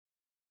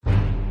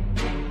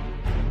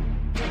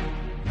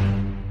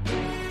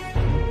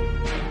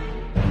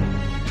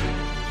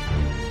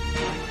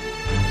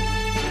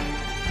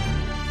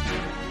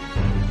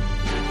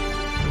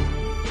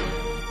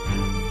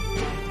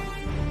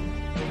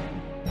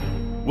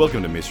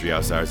Welcome to Mystery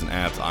Outsiders and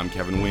Abs. I'm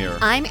Kevin Weir.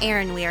 I'm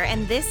Erin Weir,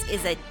 and this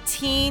is a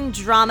teen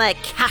drama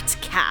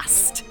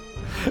catcast.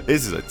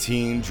 This is a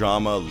teen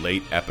drama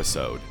late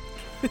episode.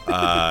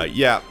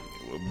 Yeah,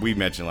 we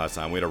mentioned last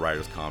time we had a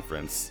writers'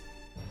 conference.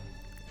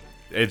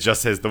 It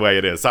just is the way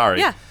it is. Sorry.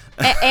 Yeah,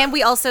 and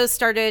we also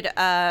started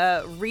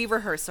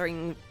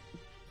ongoing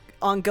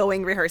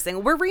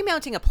rehearsing. We're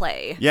remounting a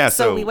play. Yeah,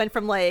 so we went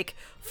from like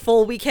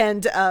full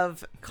weekend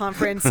of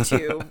conference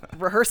to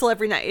rehearsal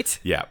every night.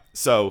 Yeah.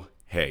 So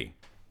hey,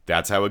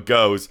 that's how it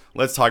goes.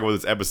 Let's talk about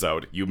this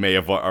episode. You may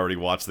have already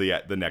watched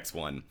the next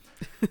one.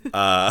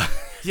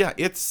 Yeah,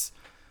 it's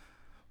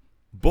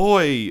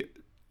boy,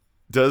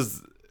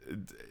 is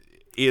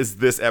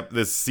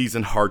this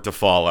season hard to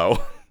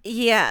follow?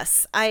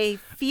 Yes, I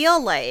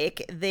feel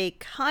like they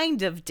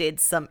kind of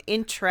did some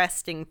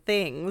interesting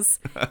things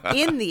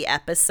in the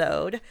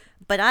episode,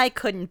 but I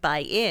couldn't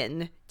buy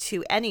in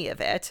to any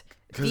of it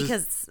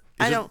because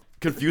I don't...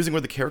 Confusing where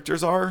the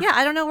characters are? Yeah,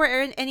 I don't know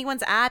where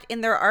anyone's at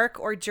in their arc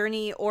or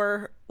journey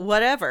or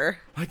whatever.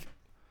 Like,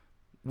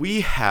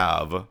 we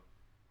have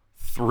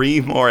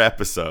 3 more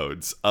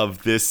episodes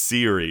of this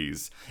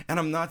series, and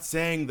I'm not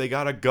saying they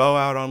gotta go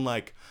out on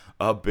like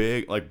a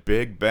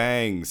big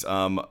bangs.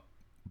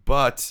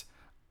 But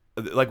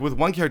like with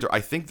one character,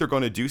 I think they're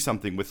going to do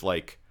something with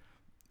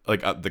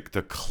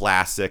the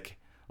classic,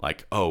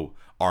 like, oh,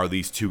 are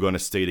these two going to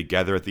stay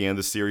together at the end of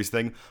the series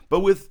thing?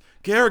 But with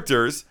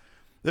characters,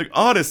 like,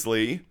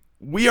 honestly,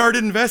 we aren't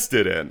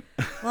invested in.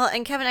 Well,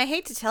 and Kevin, I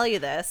hate to tell you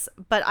this,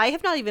 but I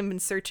have not even been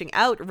searching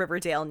out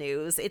Riverdale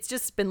news. It's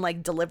just been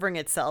like delivering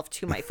itself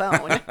to my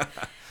phone.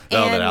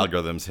 That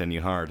algorithm's hitting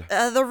you hard.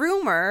 The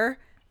rumor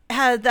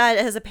that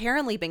has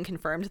apparently been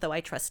confirmed, though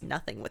I trust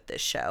nothing with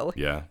this show,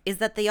 is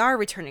that they are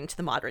returning to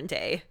the modern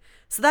day.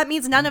 So that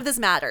means none of this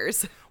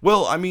matters.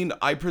 Well, I mean,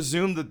 I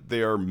presume that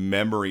their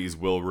memories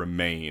will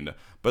remain,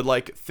 but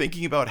like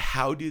thinking about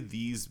how do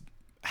the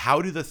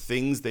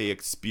things they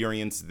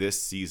experience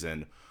this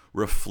season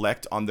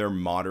reflect on their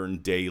modern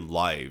day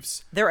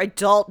lives? Their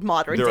adult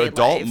modern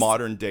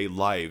day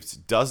lives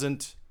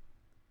doesn't.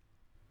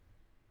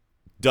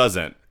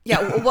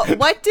 Yeah,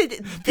 what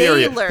did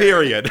they learn?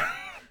 Period.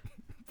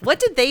 What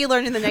did they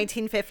learn in the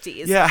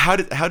 1950s? Yeah, how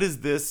does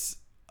this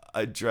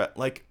address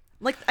like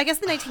I guess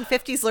the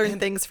 1950s learned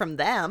things from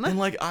them.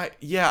 And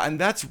and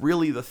that's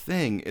really the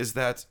thing, is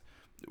that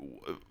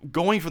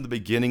going from the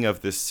beginning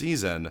of this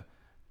season,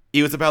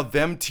 it was about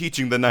them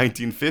teaching the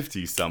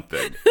 1950s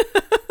something.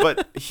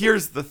 But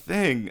here's the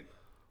thing.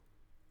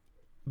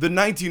 The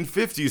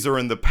 1950s are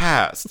in the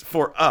past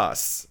for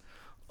us.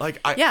 Oh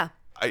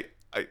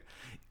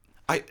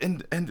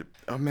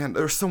man,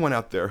 there's someone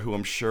out there who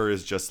I'm sure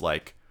is just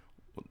like,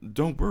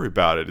 don't worry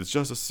about it. It's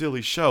just a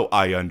silly show.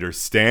 I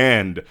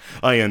understand,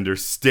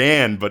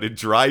 but it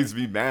drives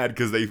me mad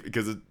because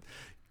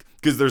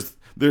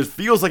there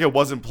feels like it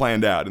wasn't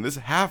planned out, and this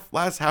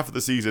last half of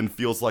the season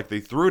feels like they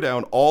threw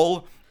down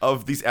all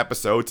of these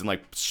episodes and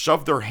like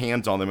shoved their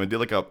hands on them and did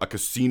like a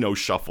casino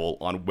shuffle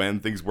on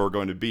when things were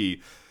going to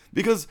be,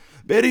 because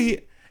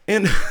Betty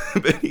and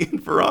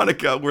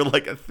Veronica were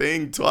like a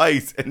thing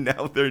twice, and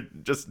now they're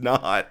just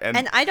not.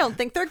 And I don't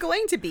think they're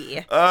going to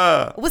be.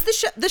 Was the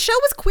show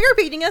was queer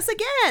baiting us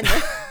again?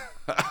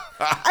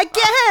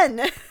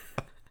 Again.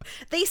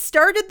 They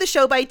started the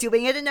show by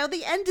doing it, and now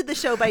they ended the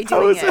show by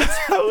doing it.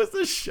 How is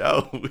a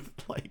show with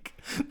like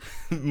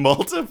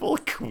multiple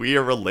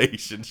queer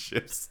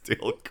relationships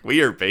still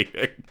queer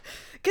baiting?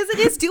 Because it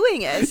is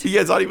doing it.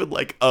 Yeah, it's not even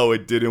like, oh,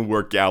 it didn't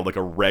work out like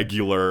a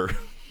regular.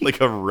 Like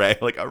a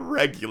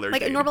regular,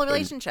 like a normal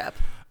relationship.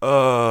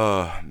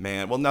 Oh,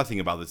 man. Well, nothing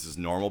about this is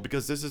normal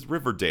because this is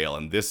Riverdale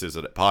and this is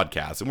a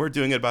podcast and we're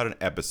doing it about an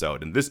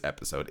episode. And this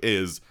episode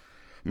is,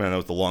 man, that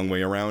was the long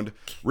way around.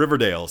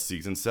 Riverdale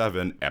season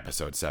 7,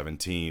 episode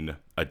 17,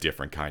 A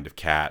Different Kind of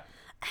Cat.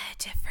 A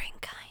different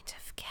kind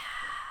of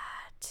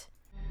cat.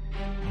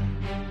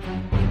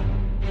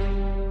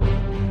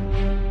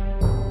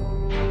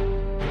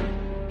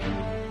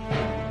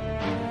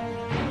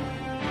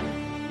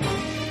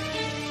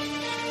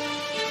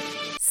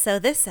 So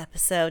this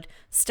episode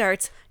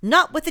starts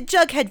not with a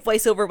Jughead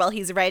voiceover while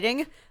he's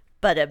writing,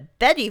 but a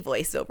Betty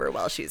voiceover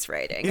while she's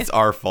writing. It's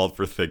our fault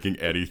for thinking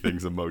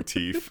anything's a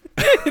motif.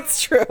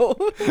 It's true.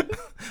 I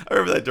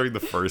remember that during the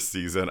first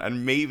season,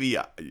 and maybe,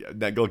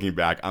 looking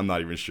back, I'm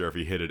not even sure if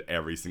he hit it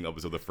every single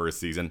episode of the first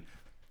season.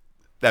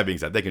 That being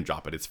said, they can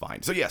drop it, it's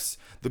fine. So yes,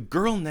 the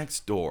girl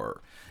next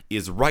door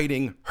is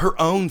writing her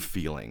own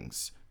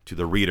feelings to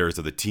the readers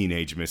of the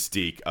Teenage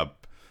Mystique.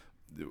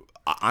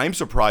 I'm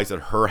surprised at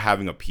her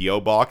having a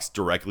P.O. box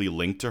directly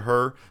linked to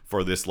her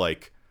for this,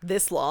 like...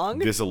 This long?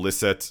 This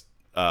illicit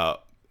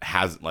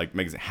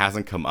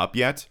hasn't come up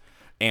yet,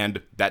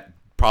 and that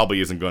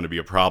probably isn't going to be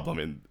a problem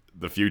in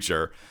the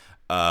future.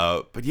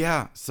 But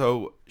yeah,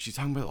 so she's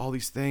talking about all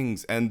these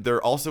things, and they're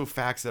also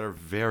facts that are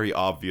very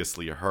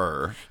obviously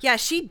her. Yeah,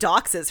 she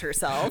doxes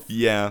herself.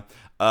 Yeah.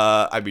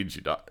 I mean,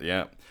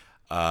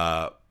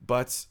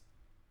 but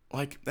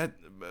like that.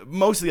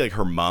 Mostly, like,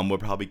 her mom would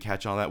probably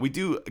catch on that. We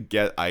do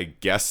get, I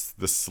guess,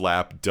 the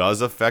slap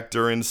does affect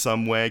her in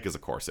some way, because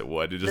of course it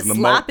would. It just The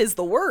slap is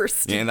the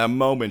worst. In that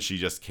moment, she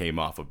just came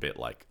off a bit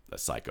like a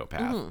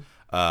psychopath.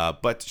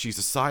 But she's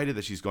decided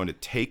that she's going to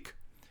take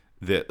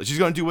she's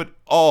going to do what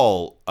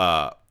all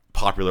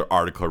popular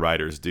article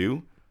writers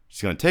do.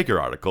 She's going to take her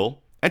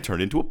article and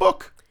turn it into a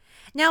book.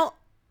 Now,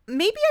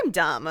 maybe I'm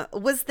dumb.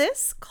 Was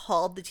this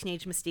called The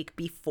Teenage Mystique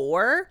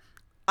before?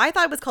 I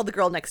thought it was called The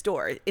Girl Next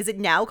Door. Is it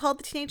now called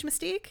The Teenage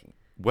Mystique?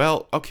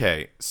 Well,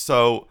 okay.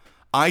 So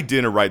I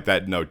didn't write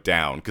that note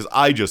down because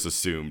I just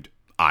assumed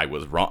I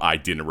was wrong. I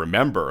didn't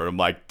remember. I'm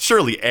like,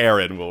 surely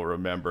Aaron will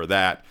remember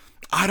that.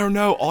 I don't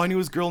know. All I knew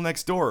was Girl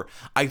Next Door.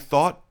 I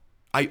thought,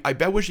 I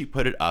bet when she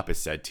put it up, it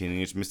said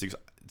Teenage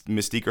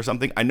Mystique or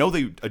something. I know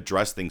they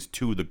address things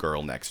to the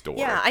Girl Next Door.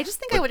 Yeah, I just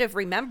think I would have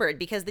remembered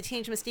because the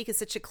Teenage Mystique is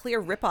such a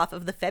clear ripoff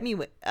of the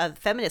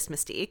feminist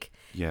Mystique.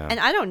 Yeah. And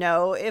I don't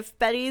know if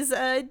Betty's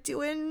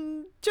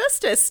doing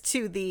justice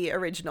to the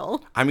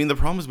original. I mean, the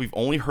problem is we've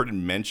only heard it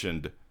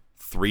mentioned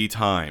 3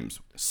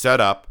 times.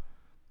 Set up,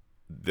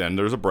 then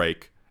there's a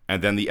break,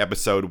 and then the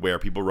episode where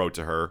people wrote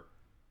to her,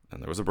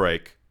 and there was a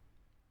break.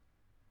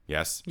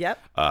 Yes. Yep.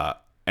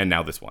 And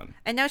now this one.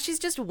 And now she's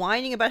just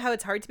whining about how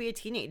it's hard to be a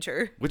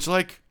teenager. Which,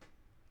 like,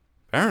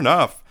 fair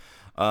enough.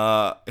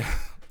 But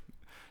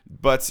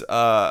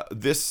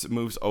this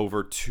moves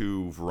over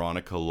to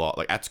Veronica Lodge,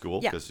 like at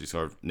school, because she's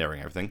sort of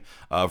narrating everything.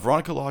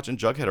 Veronica Lodge and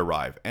Jughead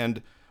arrive,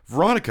 and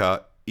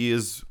Veronica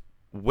is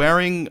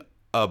wearing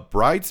a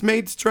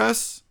bridesmaid's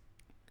dress.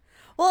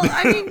 Well,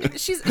 I mean,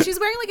 she's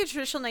wearing like a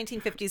traditional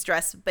 1950s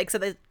dress,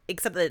 except that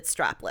it's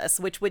strapless,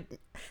 which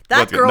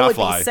that girl would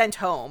be sent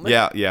home.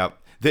 Yeah.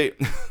 They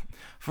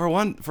for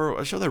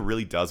a show that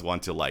really does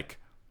want to like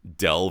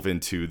delve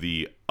into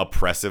the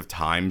oppressive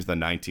times, the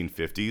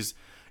 1950s,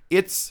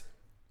 it's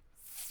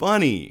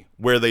funny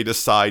where they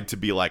decide to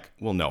be like,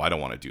 well, no, I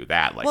don't want to do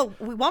that. Like, well,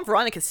 we want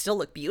Veronica to still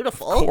look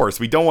beautiful. Of course,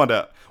 we don't want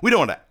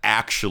to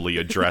actually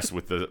address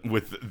with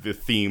the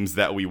themes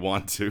that we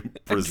want to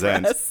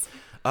present.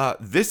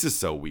 This is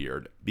so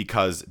weird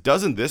because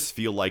doesn't this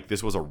feel like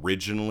this was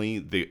originally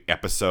the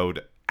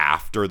episode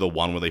after the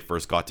one where they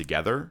first got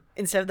together?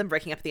 Instead of them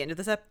breaking up at the end of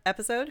this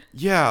episode?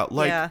 Yeah,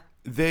 like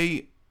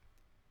they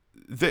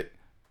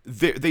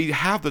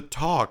have the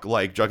talk,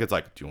 like Jughead's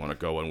like, do you want to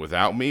go in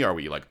without me? Are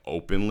we like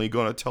openly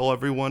going to tell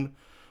everyone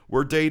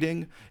we're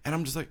dating? And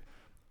I'm just like,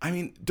 I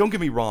mean, don't get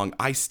me wrong.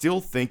 I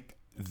still think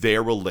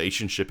their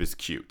relationship is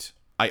cute.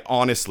 I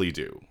honestly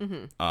do.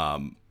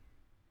 Mm-hmm.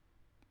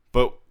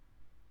 But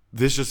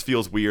this just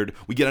feels weird.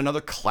 We get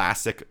another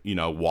classic,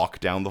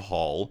 walk down the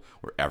hall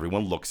where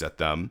everyone looks at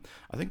them.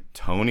 I think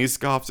Tony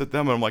scoffs at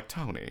them, and I'm like,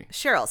 Tony.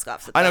 Cheryl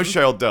scoffs at them. I know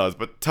Cheryl does,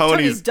 but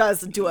Tony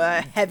does do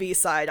a heavy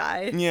side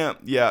eye.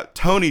 Yeah.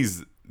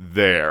 Tony's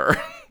there.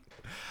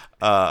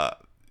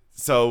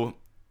 So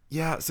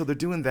they're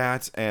doing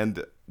that,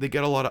 and they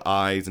get a lot of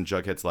eyes, and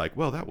Jughead's like,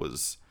 well, that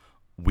was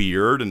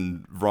weird,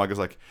 and Veronica's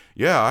like,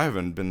 yeah, I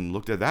haven't been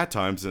looked at that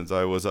time since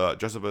I was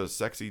dressed up as a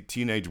sexy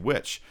teenage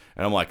witch.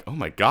 And I'm like, oh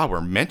my god, we're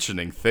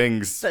mentioning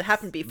things that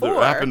happened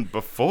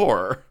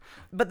before.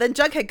 But then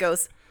Jughead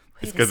goes,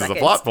 it's because it's a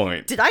plot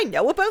point. Did I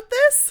know about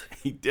this?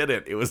 He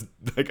didn't. It was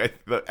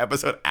like the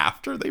episode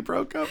after they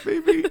broke up,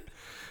 maybe.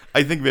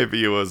 I think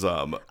maybe it was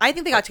I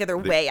think they got together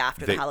way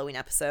after the Halloween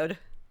episode.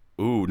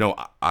 Ooh, no,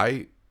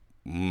 I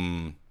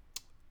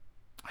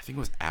think it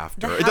was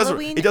after. It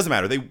doesn't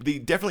matter. They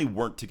definitely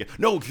weren't together.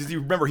 No, because you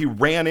remember he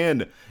ran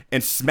in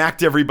and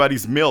smacked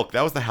everybody's milk.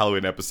 That was the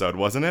Halloween episode,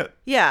 wasn't it?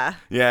 Yeah.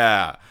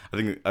 Yeah. I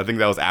think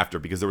that was after,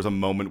 because there was a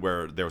moment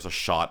where there was a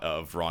shot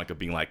of Veronica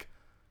being like,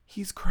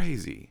 he's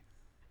crazy.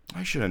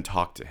 I shouldn't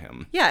talk to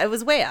him. Yeah, it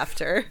was way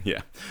after.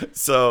 Yeah.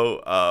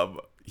 So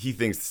he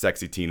thinks the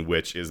sexy teen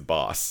witch is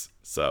boss.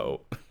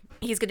 So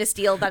he's going to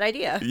steal that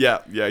idea. Yeah,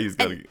 he's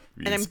going to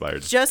be inspired.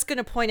 And I'm just going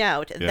to point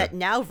out that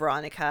now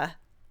Veronica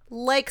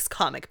likes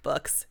comic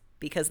books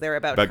because they're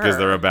about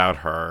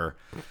her.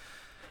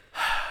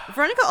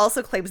 Veronica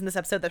also claims in this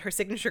episode that her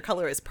signature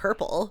color is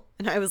purple,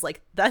 and I was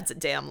like, that's a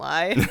damn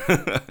lie.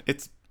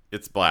 It's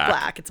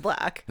black. It's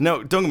black.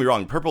 No, don't get me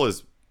wrong. Purple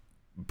is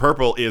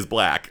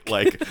black.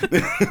 Like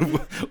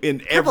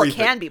in everything. Purple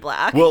can be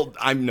black. Well,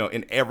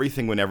 in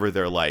everything, whenever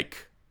they're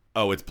like,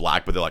 oh, it's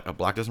black, but they're like,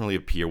 black doesn't really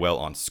appear well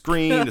on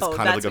screen. It's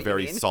kind of like a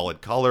very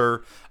solid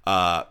color.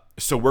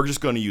 So we're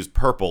just going to use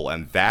purple,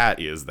 and that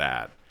is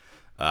that.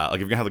 Like if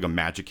you're gonna have like a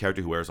magic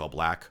character who wears all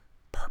black,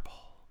 purple.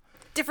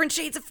 Different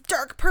shades of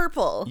dark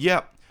purple.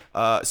 Yep.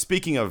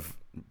 Speaking of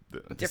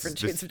different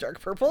shades of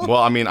dark purple.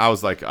 Well, I mean, I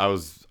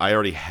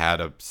already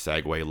had a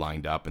segue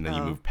lined up, and then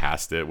you moved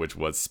past it, which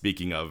was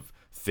speaking of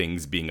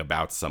things being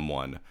about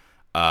someone.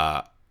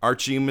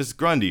 Archie and Miss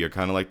Grundy are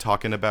kind of like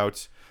talking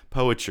about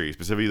poetry,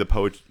 specifically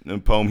the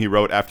poem he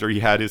wrote after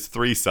he had his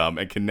threesome,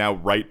 and can now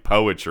write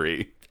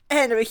poetry.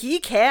 And he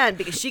can,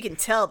 because she can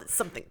tell that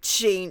something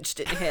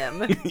changed in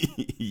him.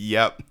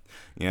 Yep.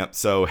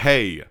 So,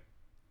 hey,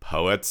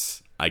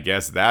 poets, I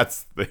guess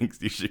that's things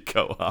you should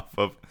go off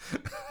of.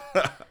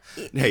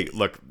 Hey,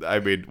 look, I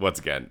mean, once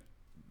again,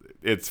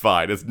 It's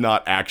fine. It's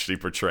not actually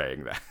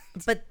portraying that.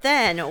 But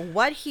then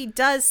what he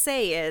does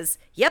say is,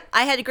 yep,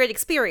 I had a great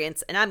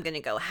experience and I'm going to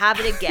go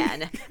have it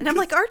again. And I'm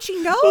like, Archie,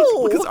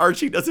 no. Because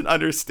Archie doesn't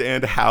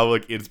understand how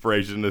like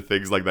inspiration and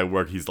things like that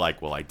work. He's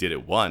like, well, I did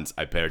it once.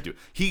 I better do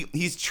it.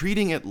 He's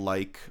treating it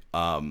like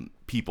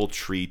people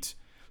treat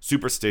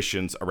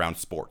superstitions around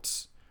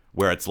sports,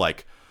 where it's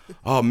like,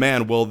 oh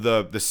man, well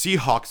the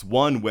Seahawks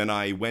won when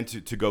I went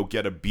to go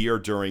get a beer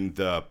during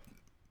the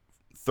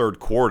third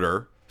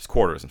quarter. This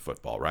quarter isn't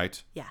football,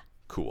 right? Yeah.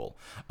 Cool.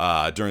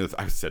 During the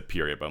I said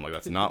period, but I'm like,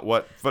 that's not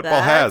what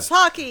football has.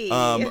 Hockey.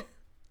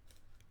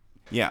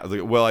 Yeah.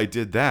 Like, well, I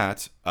did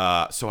that,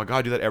 so I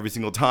gotta do that every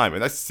single time,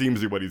 and that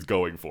seems to be what he's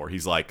going for.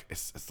 He's like,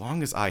 as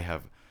long as I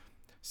have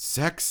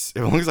sex,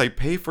 as long as I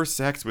pay for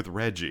sex with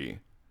Reggie,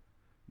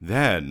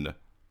 then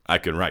I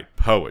can write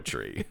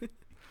poetry.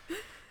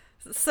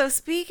 So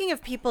speaking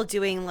of people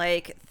doing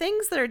like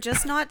things that are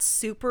just not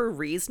super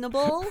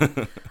reasonable,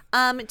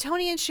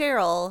 Tony and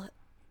Cheryl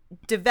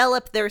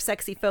develop their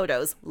sexy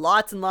photos,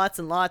 lots and lots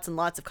and lots and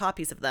lots of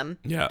copies of them.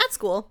 Yeah. At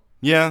school.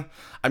 Yeah.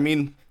 I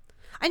mean,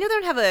 I know they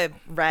don't have a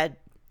red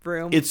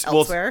room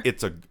elsewhere.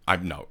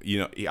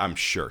 I'm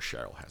sure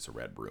Cheryl has a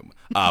red room.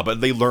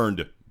 But they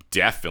learned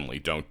definitely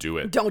don't do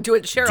it. Don't do it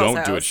at Cheryl's house.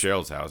 Don't do it at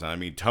Cheryl's house. And I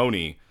mean,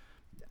 Tony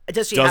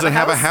doesn't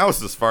have a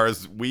house as far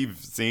as we've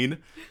seen.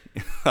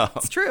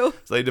 It's true.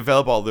 So they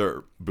develop all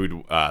their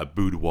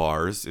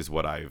boudoirs, is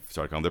what I've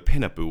started calling them.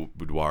 Their pinup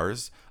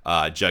boudoirs.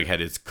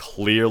 Jughead is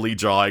clearly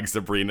drawing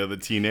Sabrina the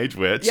Teenage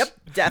Witch. Yep,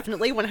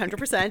 definitely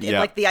 100%. In Yeah.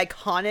 like the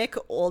iconic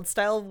old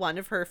style one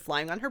of her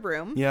flying on her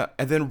broom. Yeah,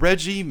 and then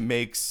Reggie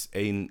makes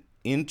an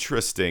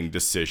interesting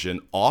decision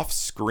off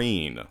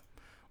screen,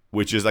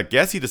 which is, I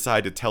guess he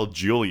decided to tell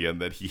Julian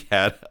that he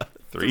had a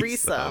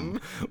threesome.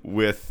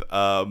 with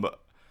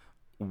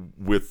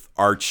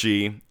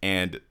Archie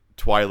and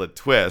Twyla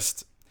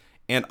Twist,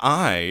 and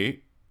I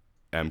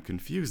am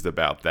confused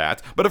about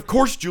that. But of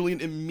course,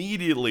 Julian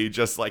immediately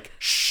just like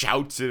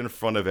shouts it in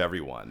front of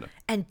everyone.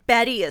 And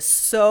Betty is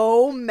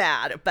so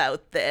mad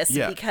about this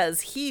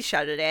because he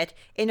shouted it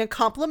in a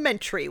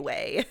complimentary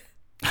way.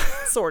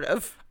 Sort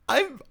of.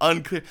 I'm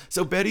unclear.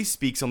 So Betty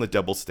speaks on the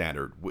double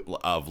standard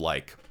of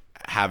like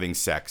having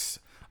sex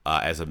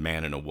as a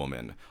man and a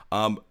woman,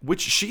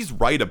 which she's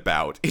right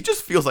about. It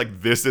just feels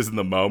like this isn't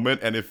the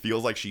moment, and it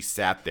feels like she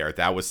sat there,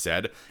 that was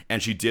said,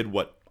 and she did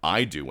what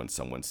I do when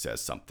someone says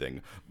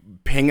something,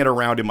 ping it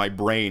around in my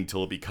brain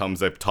till it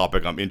becomes a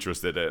topic I'm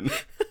interested in.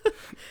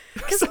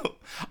 So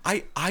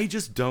I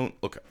just don't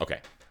look. Okay,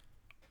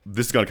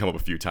 this is gonna come up a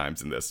few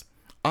times in this.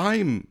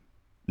 I'm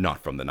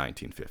not from the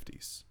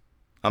 1950s.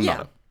 I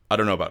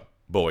don't know about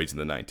boys in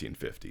the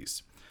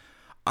 1950s.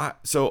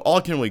 So all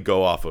I can really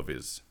go off of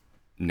is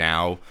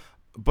now,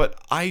 but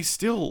I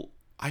feel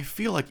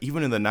like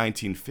even in the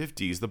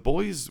 1950s, the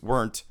boys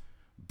weren't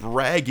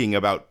bragging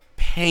about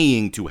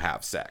paying to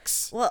have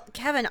sex. Well,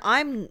 Kevin,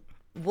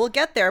 we'll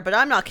get there, but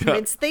I'm not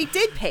convinced they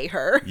did pay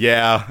her.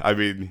 Yeah, I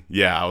mean,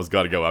 I was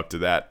gonna go up to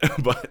that,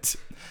 but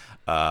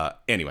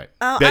anyway,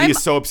 Betty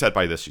is so upset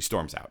by this, she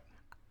storms out.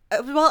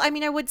 Well, I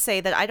mean, I would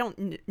say that I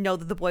don't know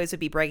that the boys would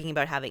be bragging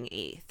about having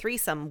a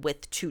threesome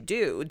with two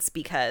dudes,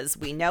 because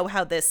we know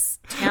how this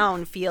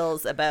town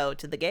feels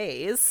about the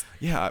gays.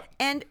 Yeah.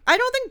 And I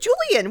don't think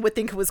Julian would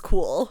think it was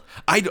cool.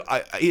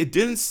 It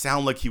didn't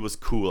sound like he was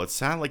cool. It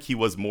sounded like he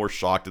was more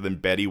shocked than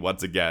Betty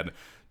once again.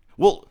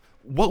 Well,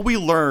 what we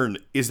learn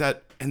is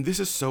that, and this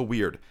is so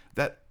weird,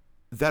 that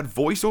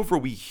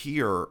voiceover we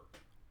hear,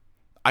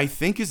 I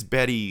think, is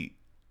Betty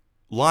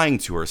lying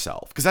to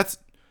herself, because that's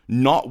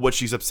not what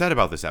she's upset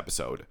about this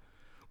episode.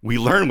 We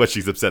learn what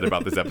she's upset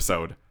about this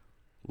episode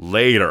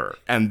later,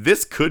 and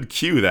this could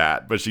cue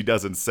that, but she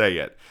doesn't say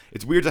it.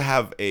 It's weird to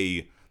have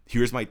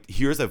here's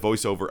a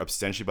voiceover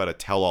essentially about a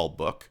tell-all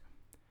book,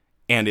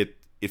 and it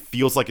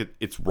feels like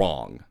it's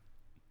wrong.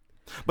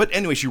 But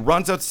anyway, she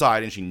runs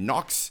outside and she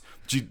knocks.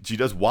 She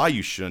does why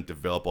you shouldn't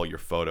develop all your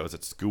photos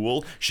at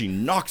school. She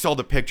knocks all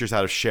the pictures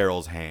out of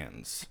Cheryl's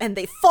hands, and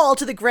they fall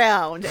to the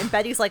ground. And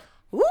Betty's like,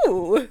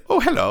 "Ooh, oh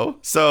hello."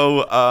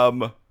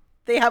 So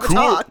they have a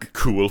talk.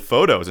 Cool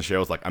photos. And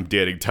Cheryl's like, I'm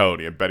dating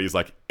Tony. And Betty's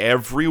like,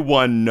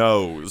 everyone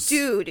knows.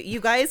 Dude,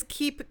 you guys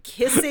keep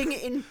kissing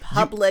in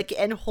public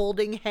and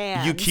holding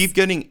hands. You keep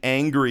getting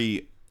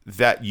angry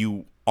that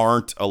you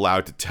aren't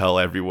allowed to tell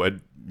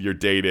everyone you're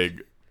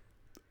dating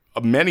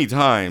many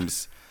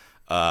times.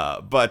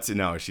 But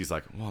no, she's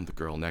like, well, I'm the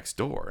girl next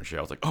door. And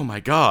Cheryl's like, oh my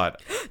God.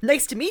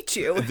 Nice to meet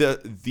you.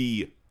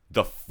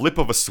 The flip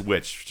of a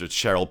switch to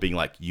Cheryl being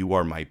like, you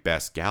are my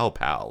best gal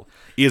pal,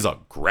 is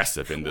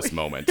aggressive in this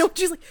moment. No,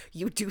 she's like,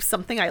 you do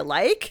something I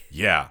like?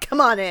 Yeah. Come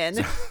on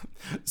in.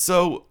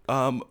 So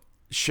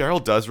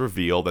Cheryl does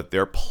reveal that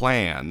their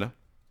plan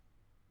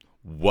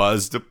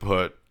was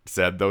to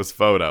send those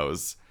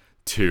photos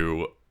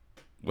to,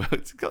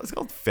 what's it called? It's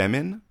called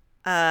Femin?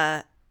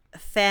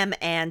 Fem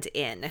and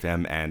In.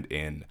 Fem and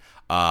In.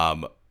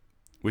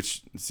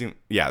 Which seemed,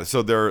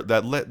 so they're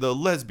the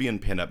lesbian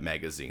pinup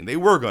magazine. They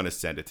were going to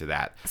send it to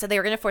that. So they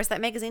were going to force that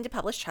magazine to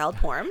publish child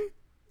porn.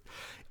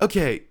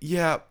 Okay,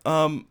 yeah.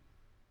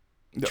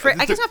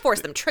 I guess not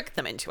force them, trick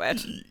them into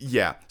it.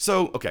 Yeah.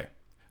 So, okay.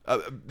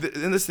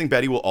 In this thing,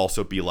 Betty will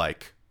also be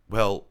like,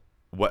 well,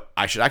 what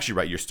I should actually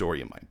write your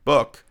story in my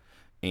book,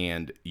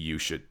 and you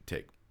should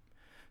take.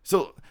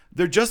 So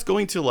they're just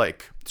going to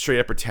like straight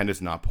up pretend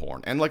it's not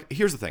porn. And like,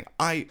 here's the thing.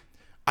 I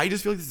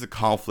just feel like this is a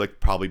conflict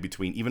probably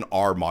between even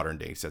our modern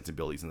day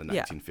sensibilities in the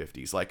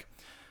 1950s. Like,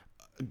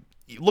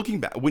 looking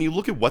back, when you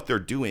look at what they're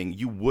doing,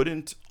 you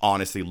wouldn't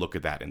honestly look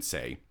at that and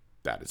say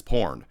that is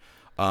porn.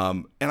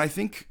 And I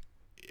think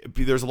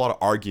there's a lot of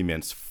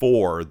arguments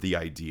for the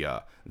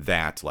idea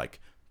that like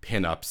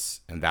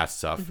pinups and that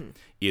stuff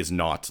is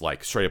not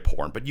like straight up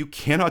porn, but you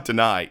cannot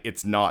deny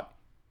it's not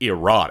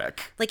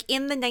erotic. Like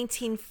in the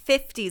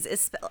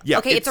 1950s, Yeah,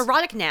 okay, it's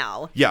erotic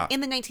now. Yeah.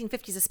 In the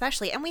 1950s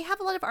especially. And we have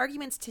a lot of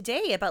arguments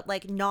today about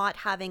like not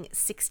having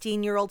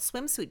 16-year-old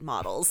swimsuit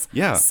models.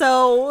 Yeah.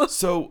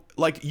 So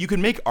like you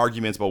can make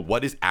arguments about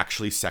what is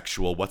actually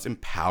sexual, what's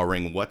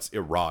empowering, what's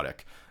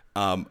erotic.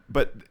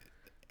 But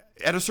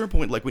at a certain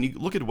point, like when you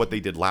look at what they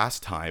did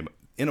last time,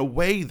 in a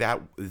way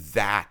the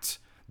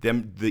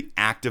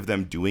act of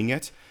them doing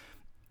it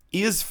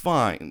is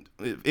fine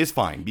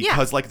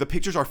because like the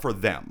pictures are for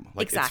them.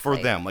 Like exactly. It's for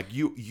them. Like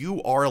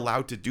you are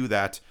allowed to do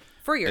that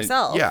for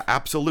yourself. Yeah,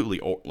 absolutely.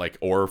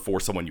 Or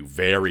for someone you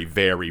very,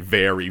 very,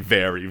 very,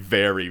 very,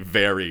 very,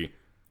 very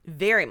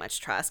very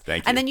much trust.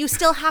 Thank you. And then you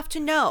still have to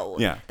know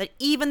Yeah. that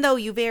even though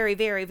you very,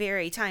 very,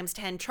 very times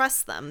 10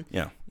 trust them,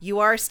 Yeah. you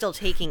are still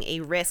taking a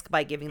risk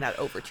by giving that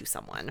over to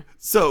someone.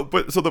 So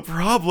the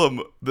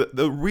problem,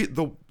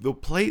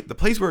 the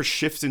place where it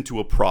shifts into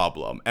a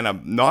problem, and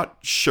I'm not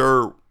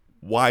sure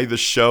why the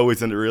show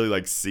isn't really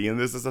like seeing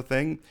this as a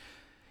thing,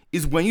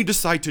 is when you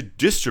decide to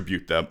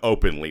distribute them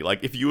openly.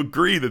 Like if you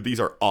agree that these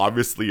are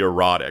obviously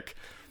erotic,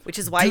 which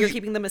is why you're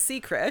keeping them a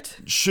secret.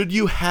 should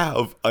you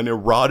have an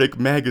erotic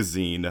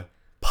magazine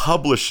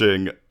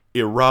publishing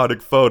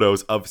erotic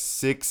photos of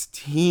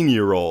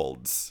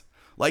 16-year-olds?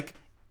 Like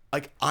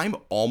I'm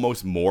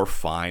almost more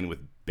fine with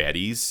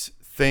Betty's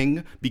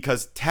thing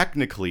because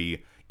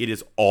technically it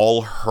is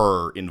all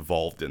her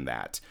involved in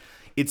that.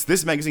 It's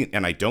this magazine,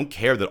 and I don't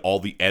care that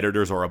all the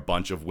editors are a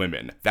bunch of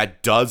women.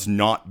 That does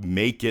not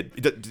make it...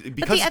 Because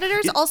but the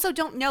editors also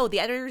don't know. The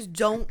editors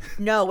don't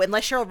know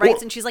unless Cheryl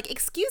writes and she's like,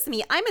 excuse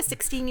me, I'm a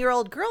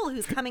 16-year-old girl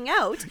who's coming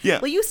out. Yeah.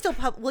 Will you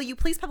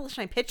please publish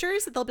my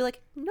pictures? They'll be like,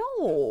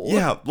 no.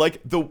 Yeah, like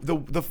the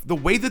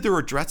way that they're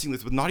addressing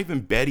this with not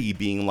even Betty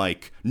being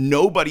like,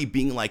 nobody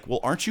being like,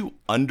 well, aren't you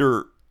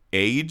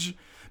underage?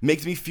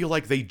 Makes me feel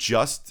like they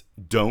just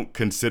don't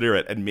consider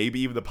it. And maybe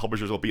even the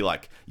publishers will be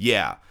like,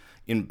 yeah,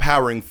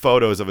 empowering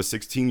photos of a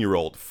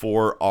 16-year-old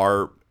for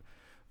our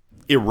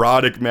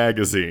erotic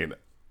magazine.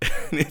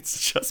 And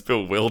it's just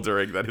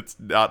bewildering that it's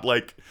not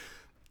like...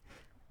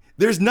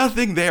 There's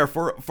nothing there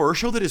for a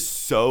show that is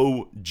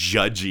so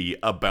judgy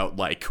about,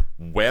 like,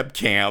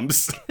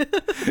 webcams.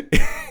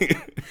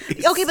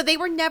 Okay, but they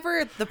were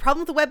never... The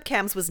problem with the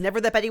webcams was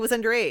never that Betty was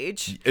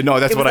underage. No,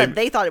 that's what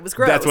they thought it was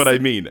gross. That's what I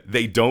mean.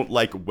 They don't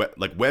like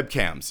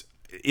webcams.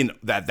 In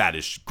that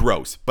is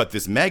gross. But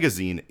this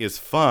magazine is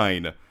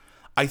fine.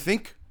 I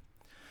think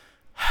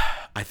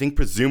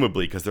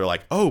presumably because they're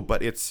like, oh,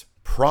 but it's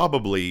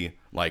probably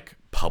like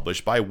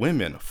published by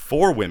women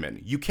for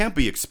women. You can't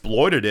be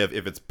exploitative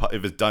if it's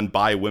done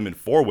by women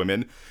for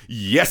women.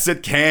 Yes,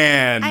 it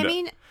can. I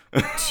mean,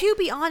 to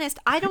be honest,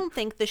 I don't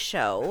think the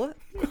show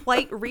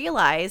quite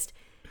realized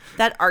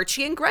that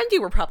Archie and Grundy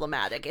were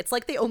problematic. It's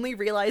like they only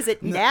realize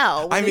it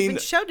now when they've been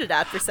shouted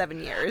at for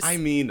 7 years. I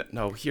mean,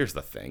 no, here's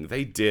the thing.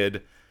 They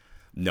did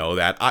know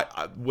that.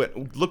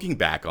 Looking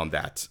back on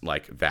that,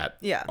 like that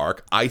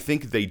arc, I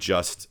think they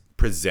just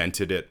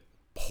presented it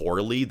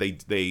poorly. I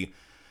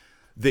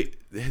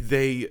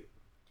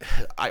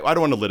don't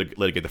want to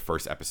litigate the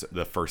first episode,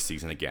 the first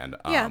season again.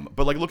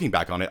 But like looking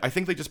back on it, I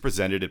think they just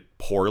presented it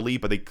poorly.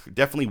 But they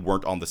definitely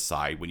weren't on the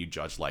side when you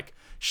judge like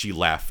she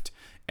left,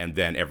 and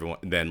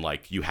then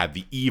like you had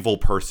the evil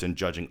person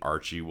judging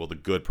Archie while the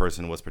good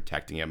person was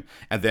protecting him,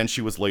 and then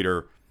she was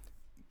later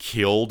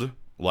killed.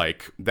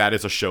 Like, that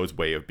is a show's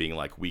way of being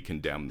like, we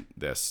condemn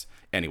this.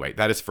 Anyway,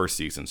 that is first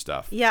season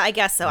stuff. Yeah, I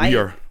guess so.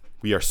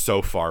 We are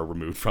so far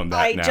removed from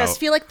that now. I just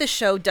feel like the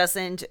show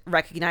doesn't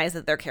recognize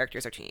that their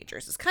characters are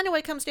teenagers. It's kind of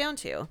what it comes down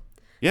to.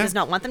 Yeah. Does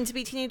not want them to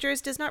be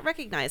teenagers, does not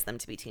recognize them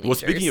to be teenagers.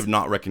 Well, speaking of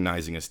not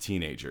recognizing as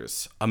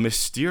teenagers, a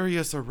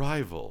mysterious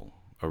arrival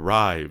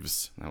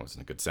arrives, that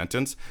wasn't a good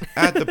sentence,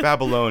 at the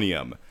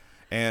Babylonium.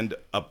 And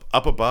up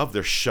above,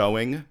 they're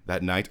showing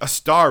that night A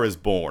Star is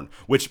Born,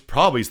 which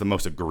probably is the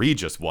most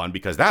egregious one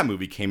because that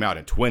movie came out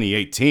in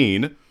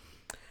 2018.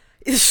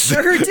 It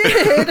sure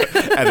did.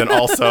 And then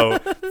also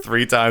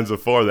 3 times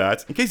before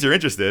that. In case you're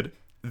interested,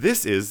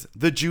 this is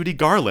the Judy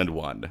Garland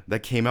one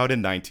that came out in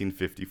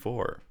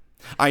 1954.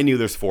 I knew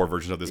there's 4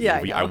 versions of this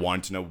movie. I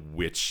wanted to know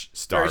which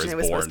Star version is it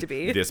was Born. supposed to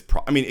be.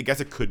 I mean, I guess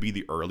it could be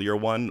the earlier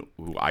one.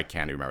 Ooh, I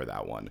can't remember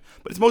that one.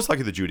 But it's most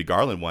likely the Judy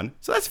Garland one.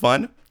 So that's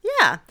fun.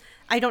 Yeah.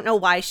 I don't know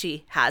why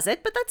she has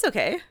it, but that's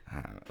okay.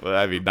 Well,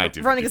 I mean,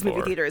 1954. Veronica's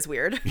movie theater is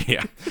weird.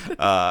 Yeah.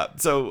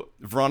 So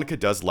Veronica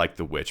does like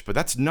the witch, but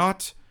that's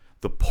not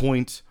the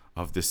point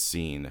of this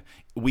scene.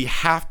 We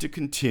have to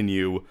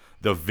continue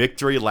the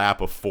victory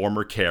lap of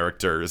former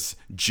characters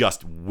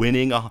just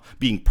winning,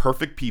 being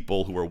perfect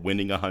people who are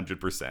winning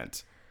 100%.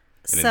 And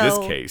in this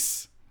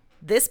case,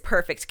 this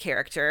perfect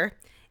character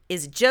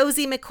is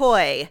Josie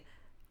McCoy,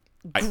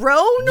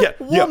 grown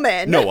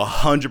woman. No,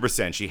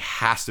 100%. She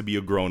has to be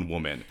a grown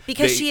woman.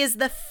 Because she is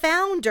the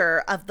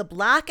founder of the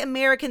Black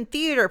American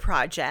Theater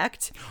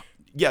Project.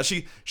 Yeah,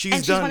 she's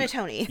she's won a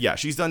Tony. Yeah,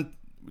 she's done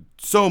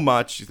so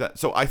much.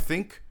 So I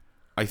think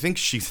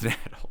she's an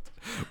adult,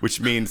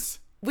 which means,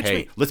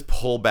 let's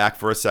pull back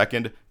for a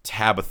second.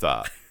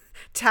 Tabitha.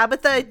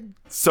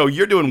 So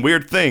you're doing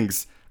weird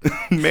things.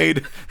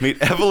 made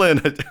Evelyn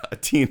a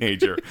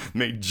teenager,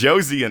 made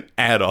Josie an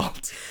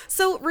adult.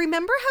 So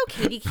remember how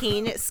Katie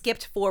Keene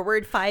skipped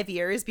forward 5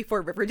 years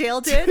before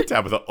Riverdale did?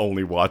 Tabitha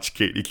only watched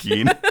Katie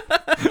Keene.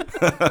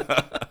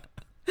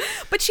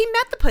 But she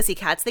met the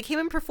Pussycats. They came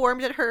and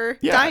performed at her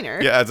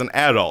diner. Yeah, as an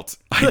adult.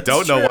 I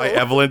don't know why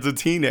Evelyn's a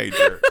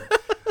teenager.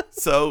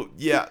 So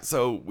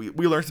we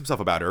learned some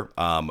stuff about her.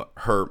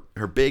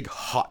 Her big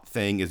hot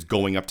thing is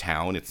going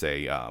uptown. It's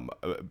a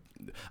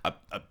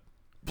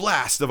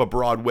blast of a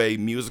Broadway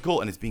musical,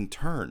 and it's being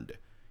turned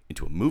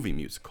into a movie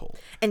musical.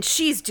 And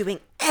she's doing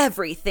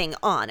everything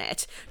on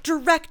it.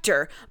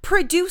 Director,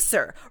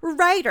 producer,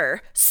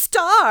 writer,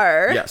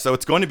 star. Yeah, so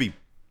it's going to be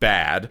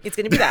bad. It's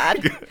going to be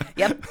bad.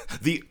 Yep.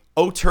 The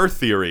auteur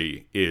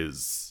theory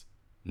is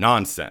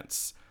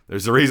nonsense.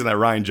 There's a reason that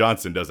Rian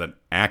Johnson doesn't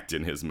act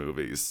in his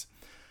movies.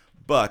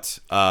 But,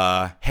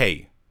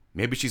 hey,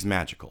 maybe she's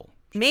magical.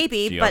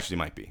 Maybe, she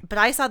might be. But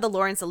I saw the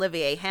Laurence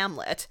Olivier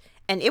Hamlet,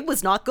 and it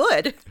was not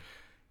good.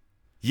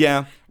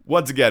 Yeah.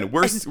 Once again,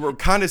 we're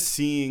kind of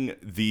seeing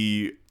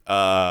the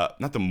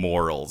not the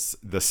morals,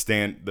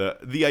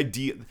 the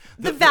idea,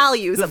 the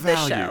values of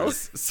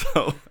values. This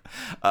show. So,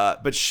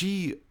 but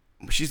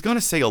she's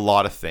gonna say a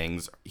lot of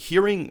things.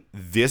 Hearing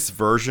this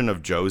version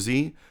of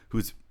Josie,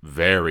 who's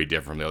very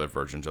different from the other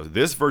version of Josie,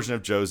 this version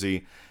of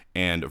Josie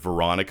and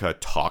Veronica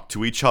talk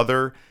to each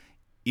other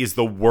is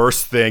the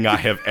worst thing I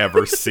have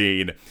ever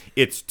seen.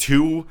 It's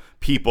two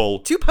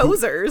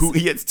posers.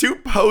 It's two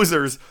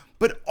posers,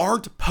 but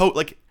aren't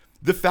like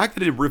the fact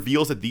that it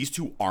reveals that these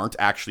two aren't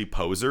actually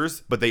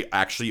posers, but they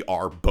actually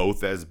are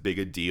both as big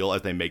a deal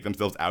as they make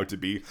themselves out to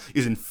be,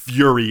 is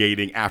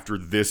infuriating after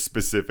this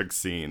specific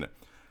scene.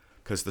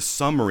 Because the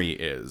summary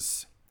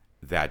is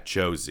that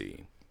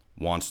Josie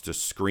wants to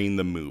screen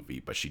the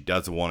movie, but she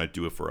doesn't want to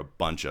do it for a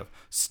bunch of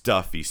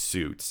stuffy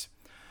suits.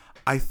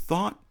 I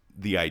thought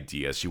the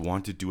idea is she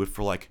wanted to do it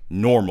for like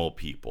normal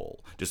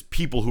people, just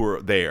people who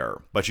are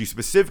there, but she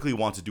specifically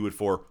wants to do it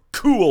for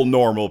cool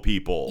normal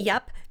people.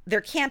 Yep.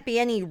 There can't be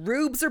any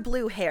rubes or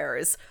blue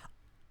hairs.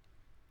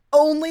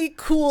 Only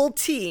cool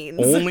teens.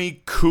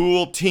 Only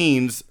cool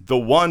teens, the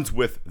ones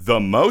with the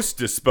most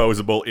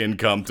disposable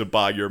income to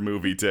buy your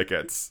movie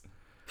tickets.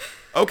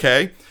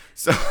 Okay.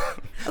 So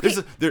this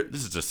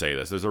is to say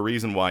this. There's a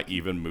reason why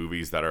even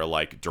movies that are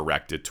like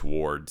directed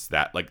towards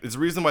that, like there's a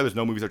reason why there's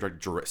no movies that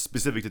are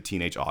specific to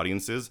teenage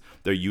audiences.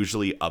 They're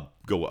usually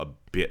go a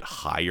bit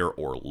higher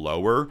or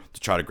lower to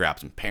try to grab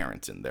some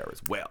parents in there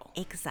as well.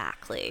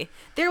 Exactly.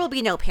 There will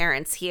be no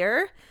parents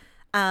here.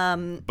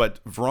 But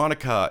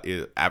Veronica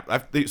is.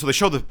 So they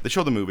show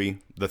the movie.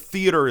 The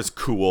theater is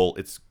cool.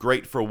 It's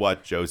great for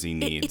what Josie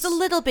needs. It's a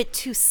little bit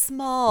too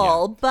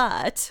small,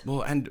 but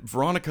and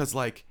Veronica's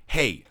like,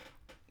 hey.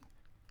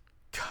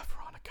 God,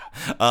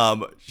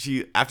 Veronica.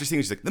 She after seeing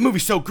it, she's like, the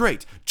movie's so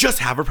great. Just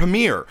have a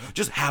premiere.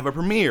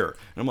 And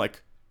I'm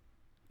like,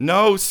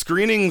 no,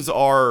 screenings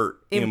are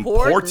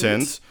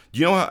important. Do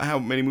you know how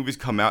many movies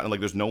come out and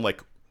like there's no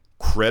like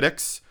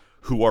critics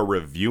who are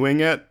reviewing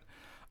it?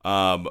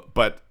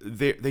 But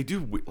they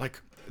do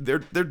like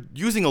they're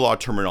using a lot of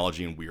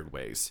terminology in weird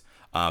ways.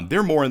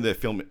 They're more in the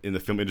film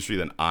industry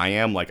than I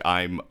am. Like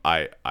I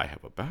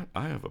have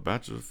a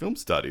bachelor of film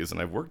studies and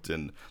I've worked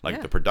in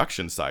the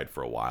production side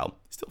for a while.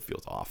 Still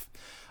feels off.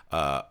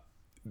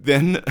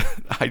 Then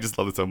I just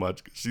love it so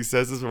much. She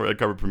says this for a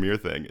cover premiere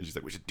thing, and she's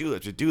like, "We should do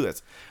this."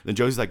 And then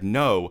Josie's like,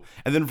 "No."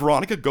 And then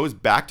Veronica goes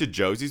back to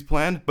Josie's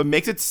plan, but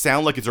makes it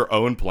sound like it's her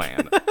own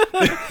plan.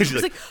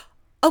 she's like,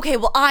 okay,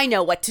 well, I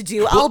know what to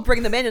do. I'll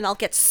bring them in and I'll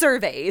get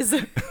surveys.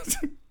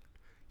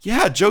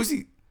 Yeah,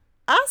 Josie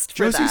asked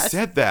for Josie that.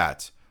 said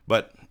that,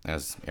 but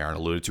as Aaron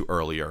alluded to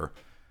earlier,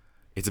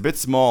 it's a bit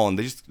small, and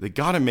they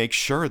got to make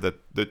sure that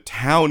the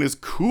town is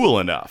cool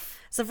enough.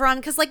 So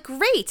Veronica's like,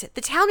 great,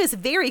 the town is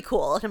very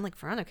cool. And I'm like,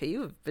 Veronica,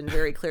 you've been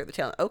very clear the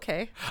town.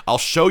 Okay. I'll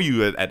show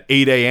you it at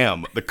 8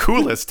 a.m., the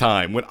coolest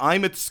time, when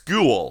I'm at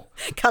school.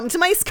 Come to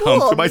my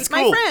school. Meet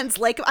my friends,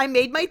 like I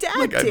made my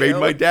dad do. I made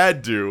my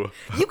dad do.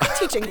 You can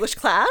teach English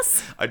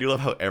class. I do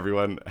love how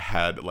everyone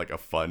had like a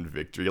fun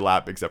victory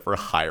lap, except for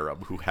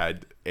Hiram, who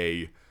had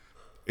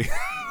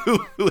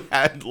who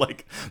had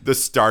like the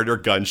starter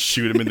gun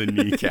shoot him in the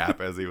kneecap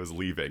as he was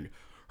leaving.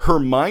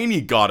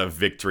 Hermione got a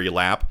victory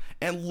lap,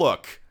 and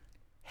look,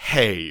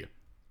 hey,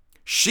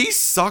 she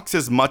sucks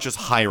as much as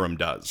Hiram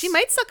does. She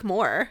might suck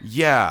more.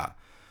 Yeah.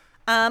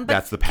 But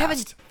that's the past.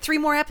 Kevin, 3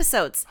 more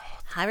episodes.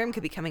 Hiram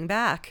could be coming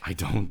back. I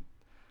don't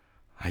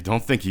I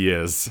don't think he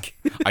is.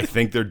 I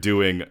think they're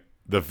doing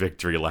the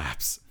victory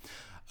laps.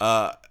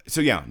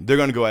 So yeah, they're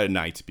going to go out at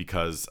night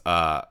because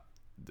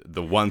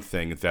the one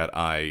thing that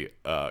I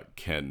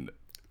can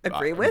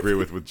agree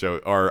with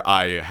or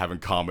I have in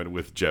common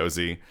with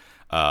Josie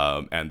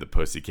and the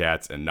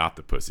Pussycats and not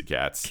the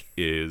Pussycats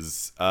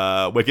is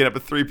waking up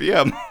at 3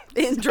 p.m.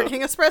 and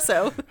drinking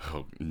espresso.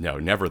 Oh, no,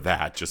 never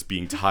that. Just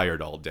being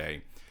tired all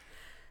day.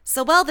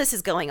 So while this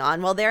is going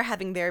on, while they're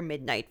having their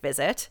midnight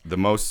visit, The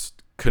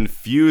most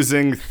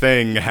confusing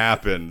thing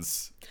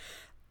happens.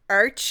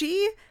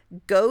 Archie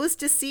goes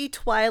to see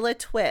Twyla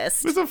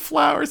Twist. With some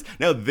flowers.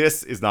 Now,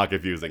 this is not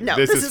confusing. No,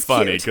 this this is is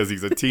funny cute. because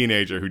he's a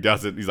teenager who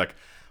doesn't. He's like,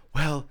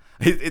 well,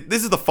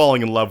 this is the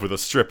falling in love with a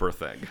stripper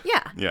thing.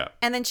 Yeah. Yeah.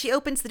 And then she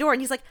opens the door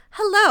and he's like,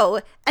 hello,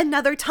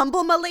 another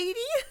tumble, my lady?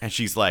 And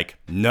she's like,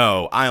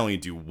 no, I only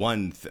do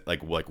one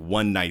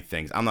one night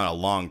things. I'm not a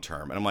long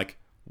term. And I'm like,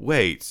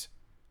 wait,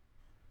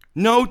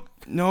 no,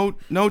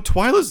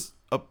 Twyla's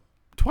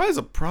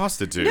a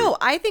prostitute. No,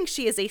 I think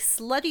she is a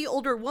slutty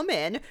older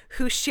woman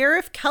who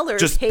Sheriff Keller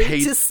Just paid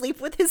paid- to sleep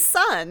with his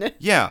son.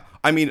 Yeah,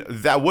 I mean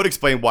that would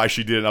explain why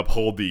she didn't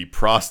uphold the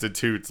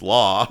prostitute's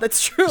law.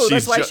 That's true.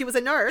 That's why she was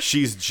a narc.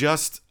 She's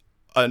just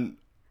an.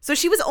 So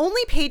she was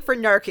only paid for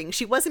narking.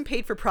 She wasn't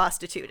paid for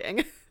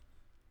prostituting.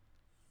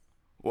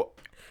 Well,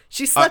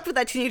 She slept with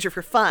that teenager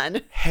for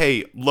fun.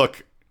 hey,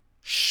 look,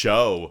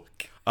 show.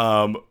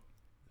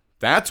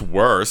 That's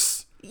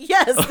worse.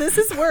 Yes, this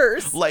is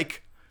worse.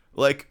 Like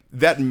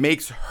that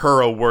makes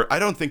her a word. I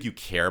don't think you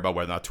care about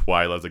whether or not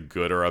Twyla's a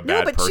good or a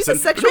bad but person. she's a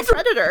sexual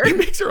predator. It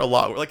makes her a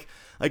lot like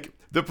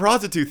the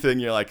prostitute thing.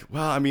 You're like,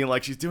 well, I mean,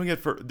 like she's doing it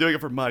for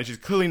money. She's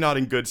clearly not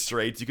in good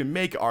straits. You can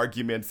make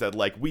arguments that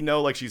like we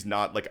know like she's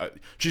not what's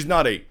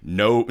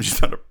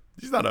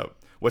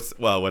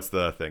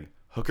the thing?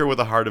 Hooker with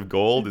a heart of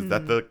gold. Is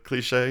that the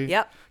cliche?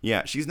 Yep.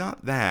 Yeah, she's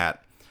not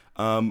that.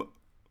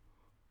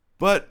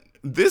 But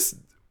this.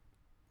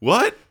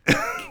 What?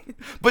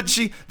 But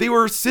they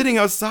were sitting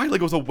outside like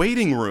it was a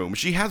waiting room.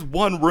 She has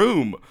one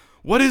room.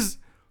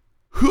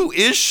 Who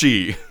is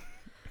she?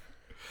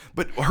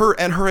 But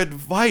her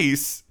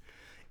advice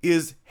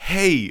is,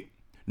 hey,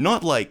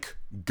 not like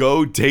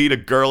go date a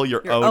girl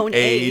your own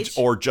age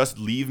or just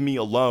leave me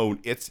alone.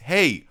 It's,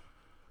 hey,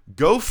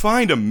 go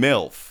find a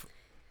MILF.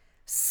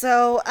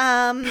 So,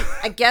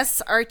 I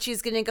guess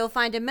Archie's gonna go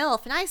find a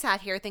MILF, and I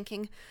sat here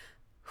thinking,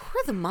 who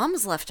are the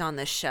moms left on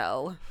this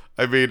show?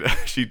 I mean,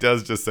 she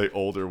does just say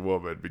older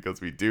woman because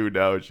we do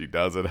know she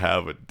doesn't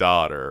have a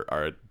daughter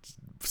or a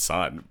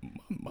son.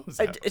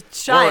 A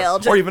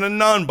child. Or even a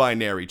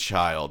non-binary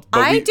child.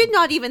 But I did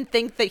not even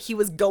think that he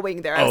was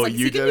going there. I was like, is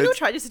you he going to didn't?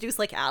 try to seduce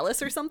like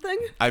Alice or something?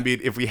 I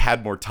mean, if we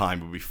had more time,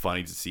 it would be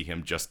funny to see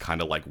him just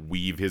kind of like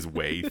weave his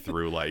way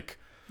through like...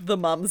 The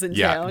mums in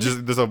Yeah, town.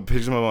 just there's a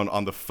picture of him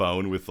on the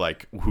phone with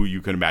like who you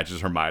can imagine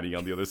is Hermione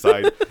on the other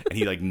side, and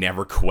he like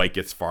never quite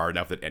gets far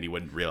enough that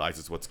anyone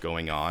realizes what's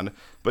going on.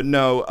 But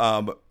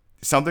no,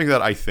 something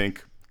that I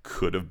think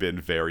could have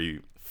been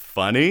very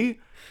funny,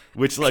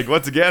 which like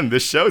once again,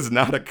 this show is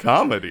not a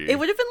comedy. It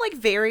would have been like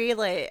very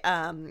like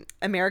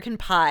American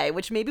Pie,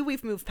 which maybe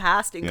we've moved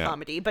past in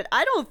comedy, but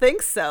I don't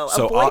think so.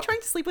 So, a boy trying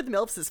to sleep with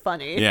MILFs is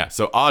funny. Yeah.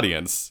 So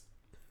audience,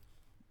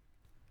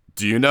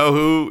 do you know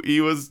who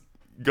he was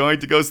going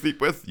to go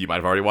sleep with? You might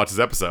have already watched this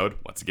episode.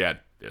 Once again,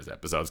 there's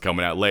episodes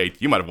coming out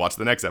late. You might have watched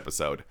the next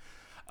episode.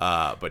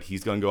 But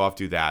he's going to go off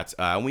do that.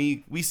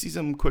 We see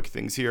some quick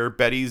things here.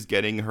 Betty's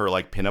getting her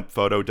like pinup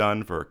photo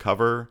done for her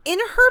cover. In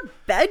her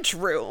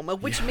bedroom,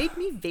 which made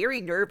me very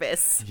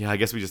nervous. Yeah, I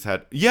guess we just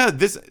had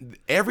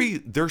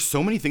there's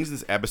so many things in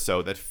this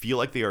episode that feel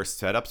like they are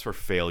setups for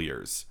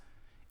failures.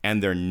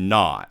 And they're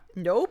not.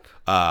 Nope.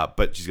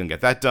 But she's going to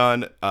get that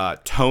done.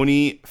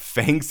 Tony,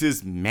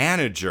 Fangs'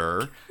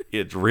 manager,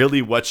 it's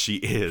really what she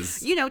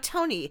is. You know,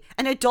 Tony,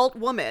 an adult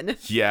woman.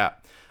 Yeah.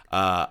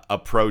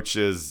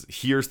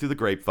 Hears through the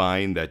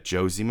grapevine that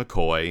Josie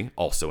McCoy,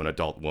 also an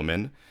adult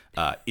woman,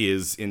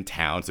 is in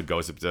town. So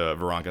goes up to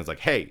Veronica and is like,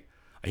 hey,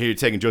 I hear you're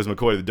taking Josie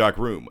McCoy to the dark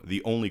room,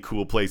 the only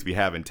cool place we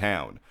have in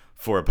town,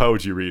 for a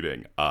poetry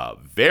reading.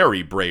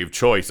 Very brave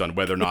choice on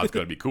whether or not it's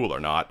going to be cool or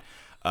not.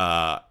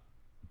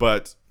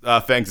 But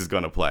Fangs is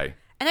going to play.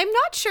 And I'm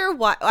not sure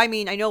why. I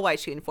mean, I know why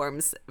she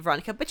informs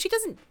Veronica, but she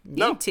doesn't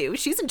need to.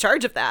 She's in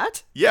charge of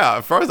that. Yeah,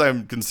 as far as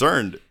I'm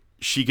concerned,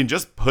 she can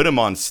just put him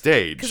on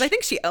stage. Because I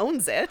think she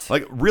owns it.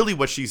 Like, really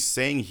what she's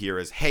saying here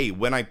is, hey,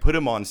 when I put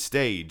him on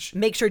stage...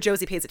 Make sure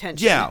Josie pays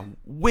attention. Yeah,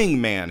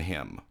 wingman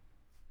him.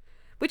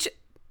 Which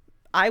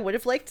I would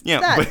have liked Yeah,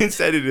 that. but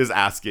instead it is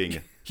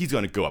asking, he's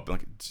going to go up and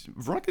like,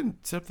 Veronica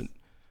set up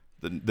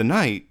the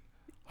night.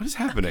 What is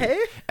happening? Okay.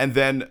 And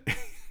then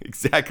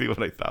exactly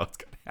what I thought was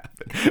going to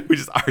happen, which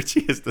is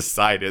Archie has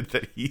decided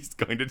that he's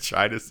going to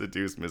try to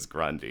seduce Miss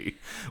Grundy,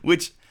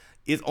 which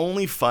is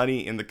only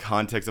funny in the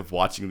context of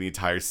watching the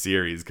entire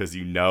series because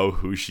you know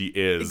who she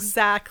is.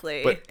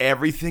 Exactly. But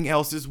everything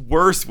else is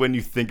worse when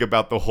you think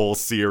about the whole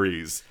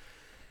series.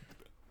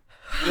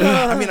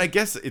 I mean, I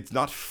guess it's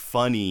not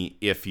funny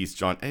if he's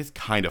John. It's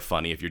kind of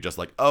funny if you're just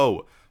like,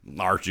 oh,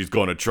 Archie's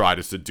going to try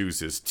to seduce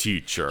his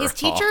teacher. His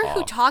teacher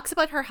who talks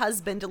about her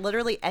husband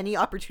literally any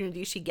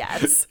opportunity she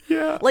gets.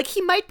 Yeah. Like,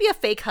 he might be a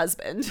fake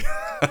husband.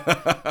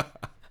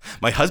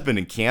 My husband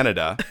in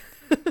Canada.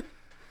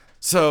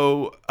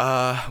 So,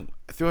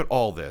 throughout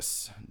all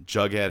this,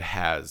 Jughead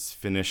has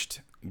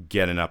finished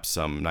getting up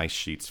some nice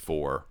sheets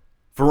for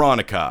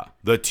Veronica,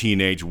 the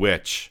teenage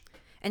witch.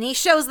 And he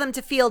shows them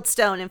to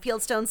Fieldstone, and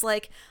Fieldstone's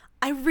like,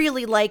 I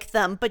really like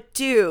them, but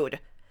dude,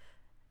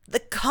 the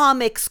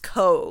comics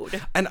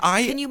code. And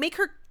Can you make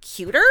her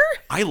cuter?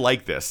 I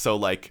like this. So,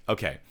 like,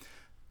 okay.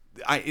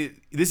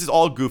 This is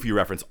all goofy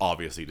reference,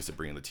 obviously, to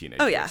Sabrina the Teenage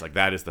Witch. Yeah. Like,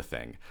 that is the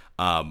thing.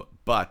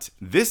 But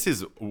this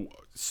is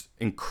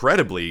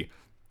incredibly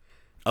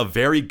a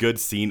very good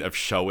scene of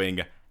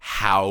showing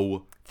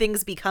how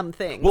Things become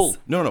things. Well,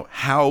 no.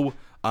 How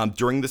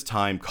during this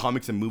time,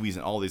 comics and movies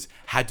and all these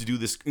had to do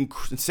this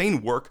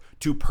insane work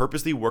to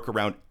purposely work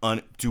around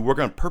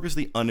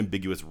purposely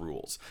unambiguous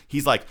rules.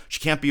 He's like, she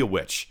can't be a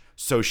witch,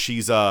 so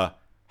she's a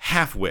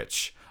half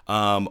witch.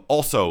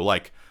 Also,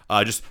 like,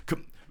 just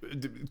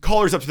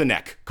collars up to the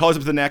neck.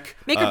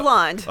 Make her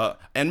blonde.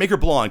 And make her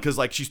blonde, because,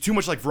 like, she's too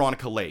much like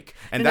Veronica Lake,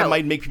 and that No.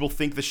 might make people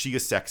think that she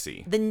is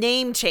sexy. The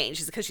name change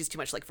is because she's too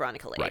much like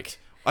Veronica Lake. Right.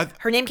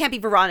 Her name can't be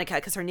Veronica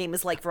because her name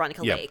is like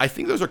Veronica Yeah, Lake. I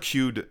think those are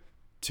cued.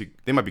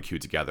 They might be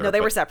cued together. No, they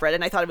but- were separate,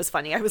 and I thought it was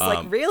funny. I was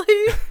like,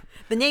 really?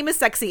 The name is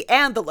sexy,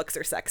 and the looks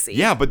are sexy.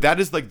 Yeah, but that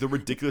is like the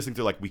ridiculous thing.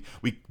 They're like,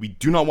 we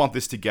do not want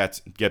this to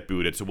get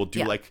booted, so we'll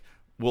do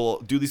we'll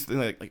do these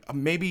things like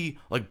maybe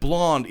like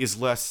blonde is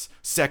less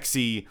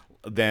sexy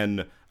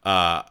than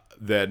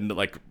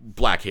like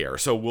black hair,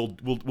 so we'll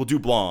do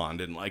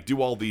blonde and like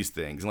do all these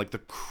things and like the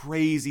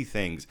crazy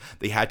things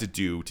they had to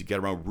do to get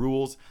around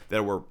rules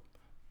that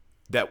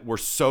were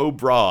so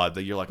broad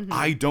that you're like,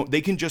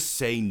 they can just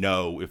say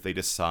no if they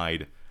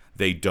decide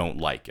they don't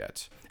like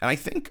it. And I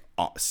think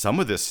some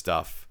of this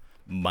stuff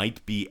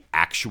might be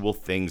actual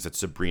things that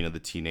Sabrina the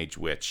Teenage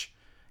Witch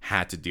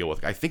had to deal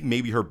with. I think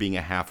maybe her being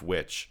a half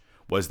witch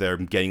was there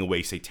getting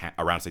away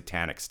around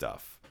satanic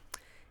stuff.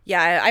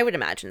 Yeah, I would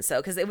imagine so,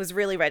 because it was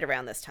really right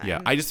around this time.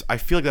 Yeah, I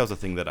feel like that was a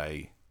thing that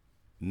I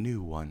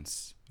knew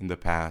once in the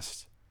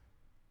past.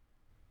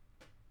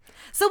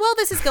 So while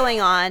this is going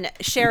on,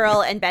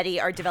 Cheryl and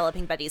Betty are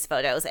developing Betty's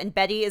photos, and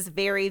Betty is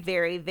very,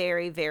 very,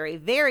 very, very,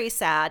 very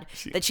sad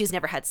that she's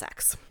never had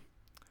sex.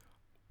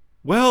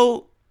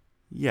 Well,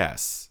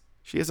 yes.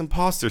 She has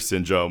imposter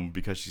syndrome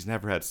because she's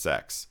never had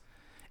sex.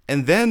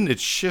 And then it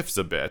shifts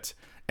a bit,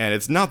 and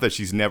it's not that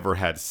she's never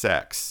had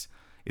sex.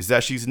 It's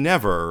that she's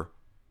never,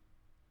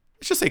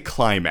 let's just say,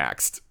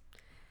 climaxed.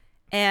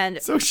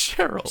 And So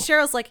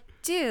Cheryl's like,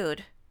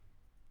 dude,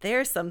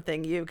 there's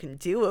something you can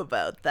do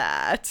about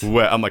that.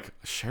 Well, I'm like,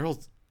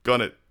 Cheryl's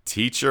gonna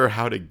teach her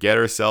how to get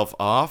herself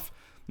off?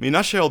 I mean,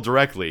 not Cheryl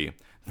directly.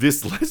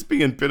 This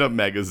lesbian pinup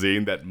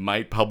magazine that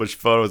might publish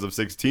photos of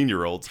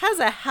 16-year-olds Has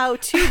a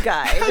how-to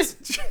guide. has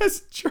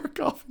just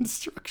jerk-off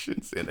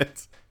instructions in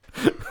it.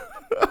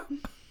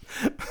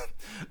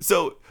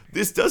 So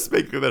this does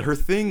make clear that her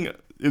thing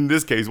in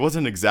this case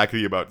wasn't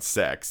exactly about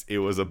sex. It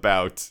was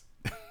about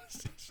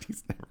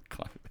she's never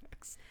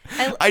climaxed.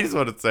 I just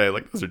want to say,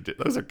 like,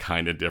 those are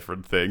kind of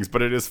different things,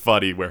 but it is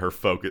funny where her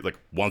focus, like,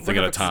 one thing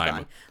at a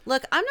time.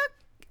 Look, I'm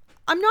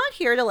not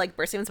here to like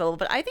burst anyone's bubble,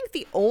 but I think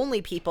the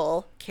only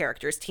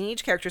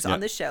teenage characters on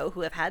the show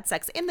who have had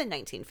sex in the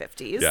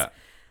 1950s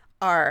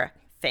are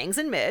Fangs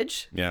and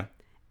Midge. Yeah.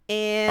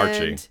 And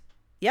Archie.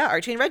 Yeah,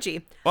 Archie and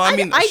Reggie. Well, I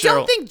mean, I Cheryl,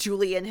 don't think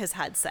Julian has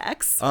had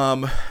sex.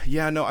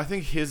 Yeah, no, I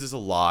think his is a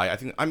lie.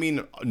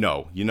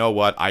 No, you know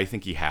what? I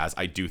think he has.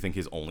 I do think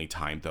his only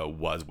time though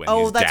was when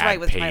his that's dad right,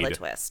 with paid Pilot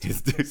Twist.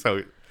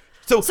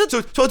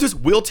 So just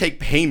will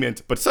take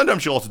payment, but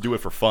sometimes she'll also do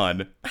it for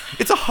fun.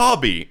 It's a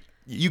hobby.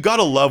 You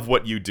gotta love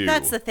what you do.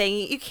 That's the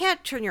thing. You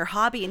can't turn your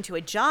hobby into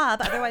a job,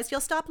 otherwise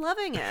you'll stop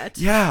loving it.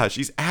 Yeah,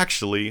 she's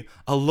actually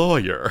a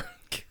lawyer.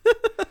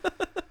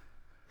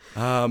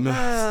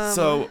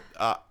 So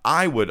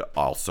I would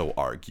also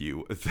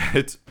argue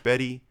that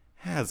Betty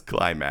has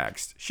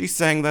climaxed. She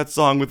sang that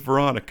song with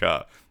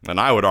Veronica, and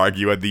I would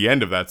argue at the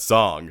end of that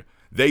song,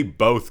 they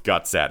both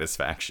got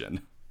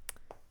satisfaction.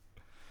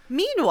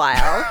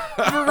 Meanwhile,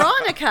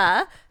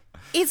 Veronica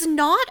is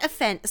not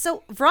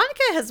So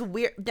Veronica has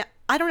weird.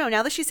 I don't know.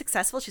 Now that she's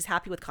successful, she's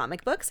happy with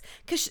comic books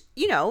because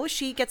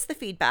she gets the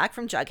feedback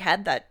from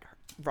Jughead that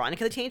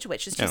Veronica the Teenage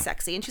Witch is too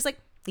sexy, and she's like,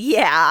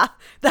 "Yeah,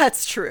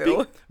 that's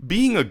true."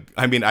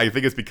 I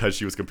think it's because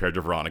she was compared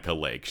to Veronica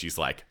Lake. She's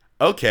like,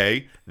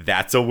 okay,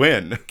 that's a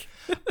win.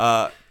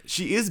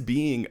 She is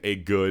being a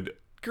good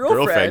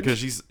girlfriend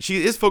because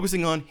she is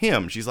focusing on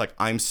him. She's like,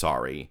 I'm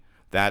sorry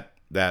that.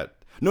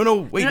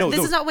 No, this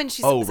is not when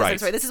she's. Oh, right. right.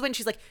 Sorry, this is when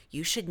she's like,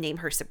 you should name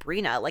her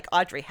Sabrina, like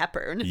Audrey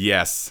Hepburn.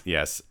 Yes,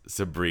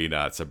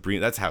 Sabrina.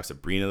 That's how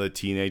Sabrina the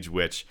Teenage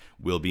Witch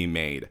will be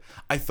made.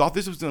 I thought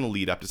this was going to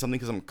lead up to something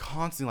because I'm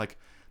constantly like,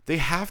 they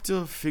have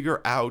to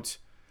figure out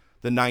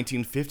the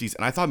 1950s,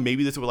 and I thought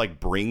maybe this would like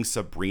bring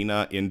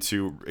Sabrina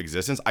into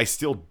existence. I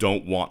still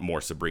don't want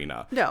more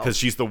Sabrina. No, because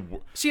she is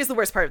the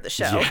worst part of the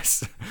show.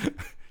 Yes,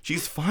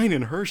 she's fine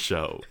in her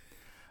show.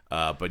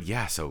 But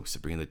yeah, so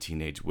Sabrina the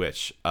Teenage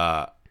Witch.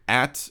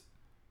 At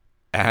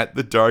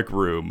the dark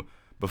room,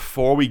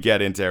 before we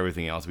get into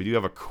everything else, we do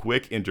have a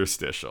quick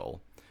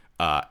interstitial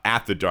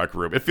at the dark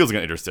room. It feels like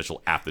an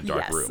interstitial at the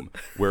dark room,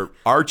 where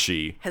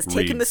Archie has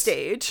taken the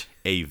stage.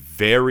 A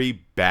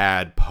very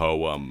bad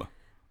poem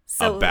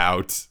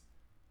about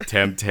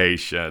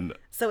temptation.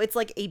 So it's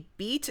like a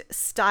beat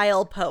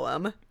style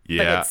poem, but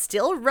it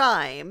still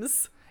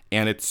rhymes.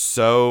 And it's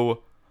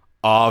so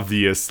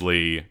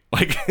obviously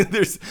like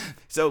there's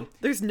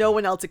no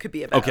one else it could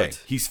be about. Okay,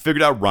 he's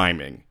figured out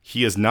rhyming.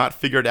 He has not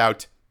figured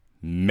out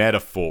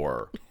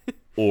metaphor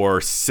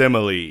or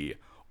simile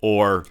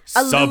or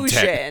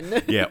allusion.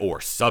 Subtext. Or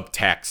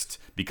subtext,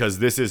 because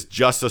this is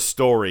just a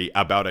story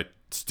about a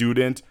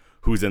student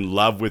who's in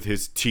love with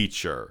his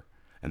teacher,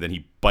 and then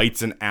he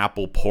bites an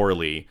apple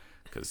poorly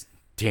because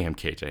damn,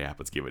 KJ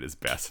Appett's giving it his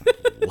best.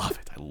 I love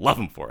it. I love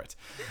him for it.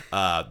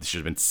 There should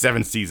have been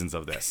 7 seasons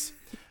of this.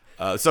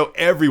 So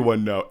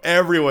everyone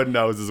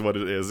knows is what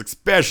it is,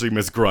 especially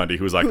Miss Grundy,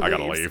 who's like, I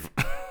gotta leave.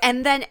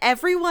 And then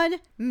everyone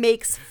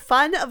makes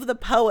fun of the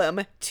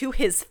poem to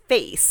his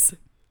face.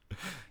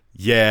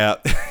 Yeah.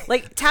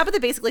 Like, Tabitha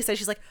basically says,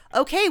 she's like,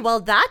 okay,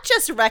 well, that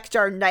just wrecked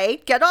our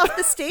night. Get off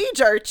the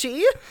stage,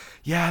 Archie.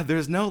 Yeah,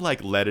 there's no,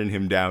 like, letting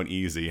him down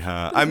easy,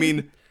 huh? I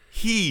mean,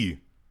 he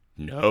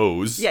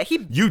knows. Yeah,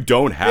 you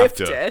don't have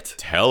to it.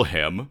 Tell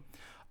him.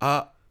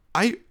 I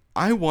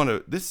want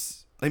to,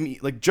 I mean,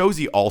 like,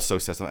 Josie also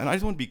says something, and I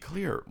just want to be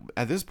clear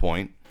at this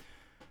point.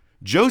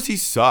 Josie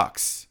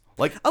sucks.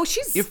 Like,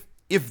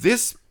 if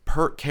this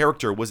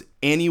character was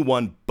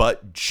anyone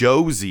but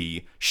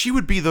Josie, she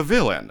would be the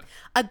villain.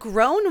 A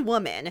grown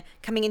woman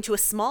coming into a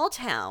small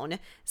town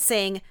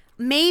saying,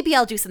 maybe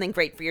I'll do something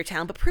great for your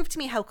town, but prove to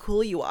me how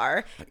cool you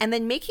are. And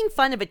then making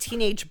fun of a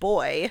teenage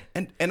boy.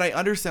 And I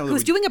understand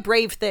who's doing a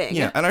brave thing.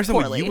 Yeah, and I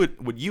understand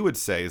what you would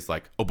say is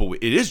like, oh, but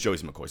it is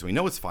Josie McCoy, so we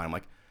know it's fine. I'm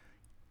like,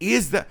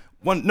 is that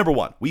number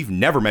one, we've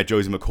never met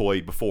Josie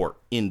McCoy before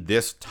in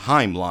this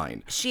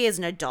timeline. She is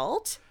an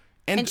adult.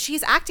 And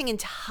she's acting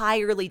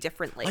entirely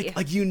differently.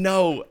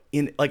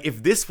 Like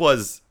if this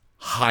was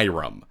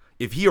Hiram,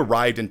 if he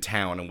arrived in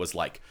town and was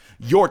like,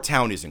 your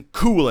town isn't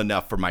cool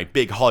enough for my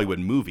big Hollywood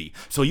movie,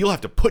 so you'll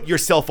have to put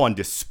yourself on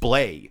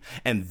display,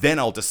 and then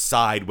I'll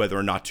decide whether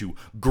or not to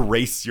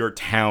grace your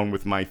town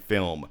with my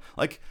film.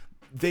 Like,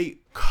 they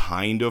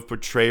kind of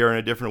portray her in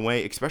a different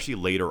way, especially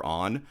later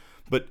on,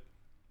 but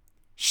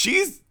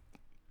she's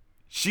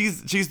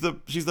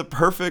the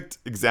perfect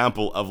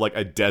example of like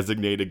a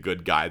designated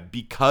good guy,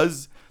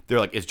 because they're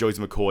like, it's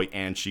Josie McCoy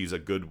and she's a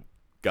good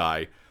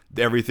guy.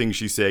 Everything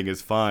she's saying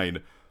is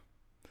fine.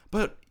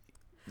 But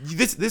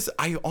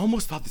I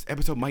almost thought this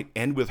episode might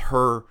end with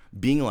her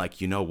being like,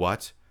 you know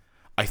what?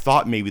 I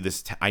thought maybe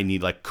I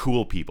need like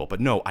cool people, but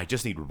no, I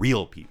just need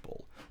real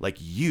people like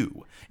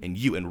you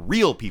and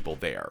real people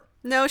there.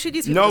 No, she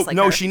needs people just like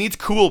her. She needs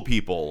cool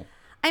people.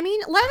 I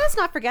mean, let us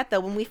not forget, though,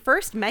 when we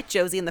first met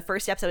Josie in the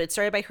first episode, it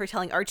started by her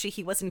telling Archie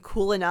he wasn't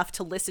cool enough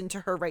to listen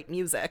to her write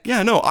music.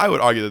 Yeah, no, I would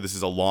argue that this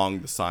is along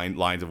the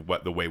lines of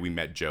the way we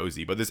met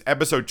Josie. But this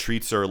episode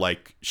treats her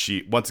like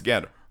she, once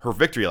again, her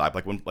victory lap,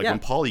 when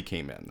Polly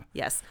came in.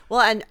 Yes.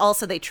 Well, and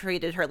also they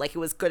treated her like it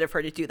was good of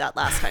her to do that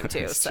last time,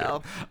 too.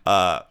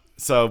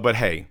 But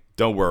hey,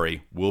 don't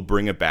worry. We'll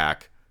bring it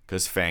back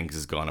because Fangs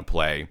is going to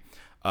play.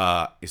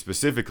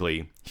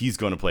 Specifically, he's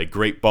going to play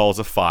Great Balls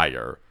of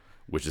Fire,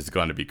 which is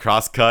going to be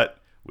cross-cut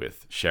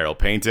with Cheryl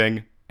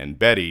painting and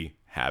Betty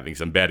having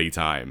some Betty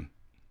time.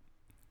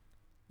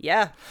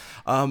 Yeah.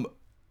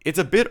 It's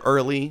a bit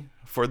early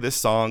for this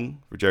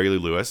song for Jerry Lee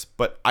Lewis,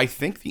 but I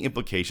think the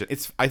implication,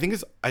 it's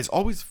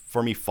always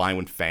for me fine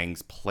when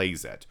Fangs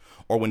plays it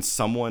or when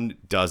someone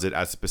does it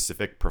as a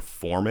specific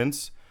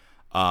performance,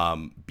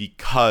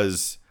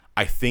 because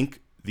I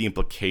think the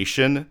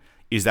implication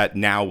is that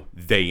now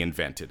they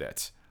invented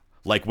it.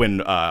 Like when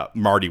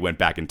Marty went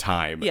back in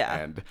time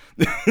and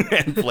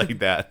played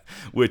that,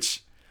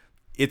 which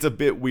it's a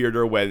bit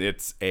weirder when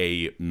it's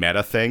a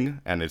meta thing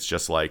and it's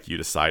just like you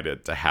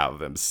decided to have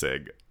them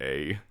sing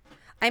a...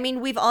 I mean,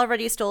 we've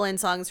already stolen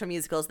songs from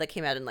musicals that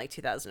came out in like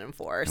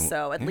 2004,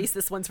 so at least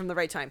this one's from the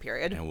right time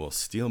period. And we'll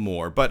steal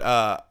more.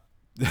 But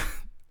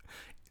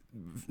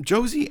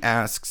Josie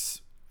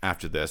asks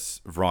after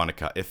this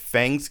Veronica if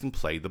Fangs can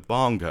play the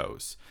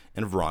bongos.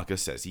 And Veronica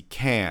says he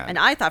can. And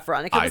I thought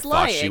Veronica was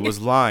lying. I thought she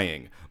was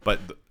lying. But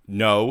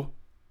no,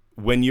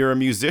 when you're a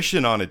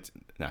musician on it...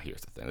 Now,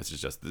 here's the thing.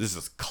 This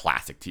is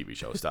classic TV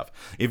show stuff.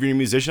 If you're a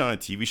musician on a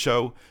TV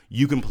show,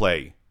 you can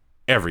play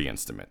every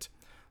instrument.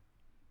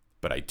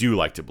 But I do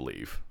like to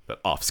believe that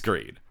off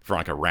screen,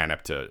 Veronica ran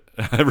up to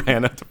Fangs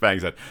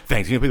and said,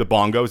 Fangs, can you play the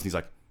bongos? And he's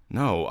like,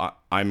 no,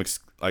 I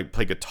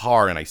play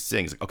guitar and I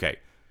sing. He's like, okay,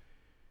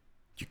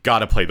 you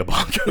gotta play the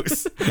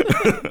bongos.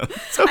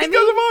 So he goes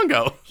to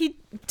bongo. He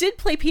did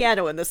play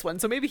piano in this one,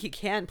 so maybe he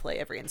can play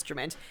every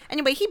instrument.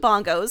 Anyway, he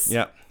bongos.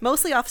 Yeah.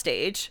 Mostly off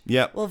stage.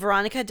 Yeah. Well,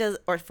 Veronica,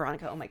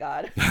 oh my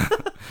God.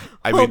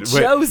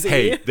 Josie.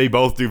 Hey, they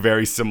both do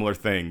very similar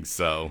things,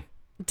 so.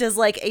 Does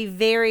like a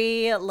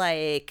very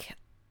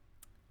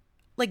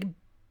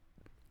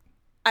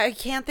I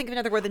can't think of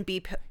another word than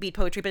beat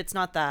poetry, but it's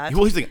not that.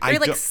 Well, here's the thing, Very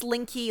like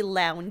slinky,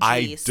 loungy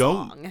I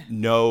song. don't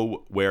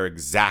know where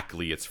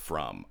exactly it's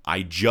from.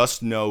 I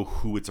just know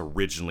who it's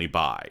originally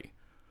by,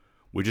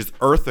 which is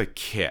Eartha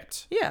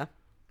Kitt. Yeah.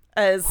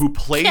 As who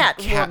played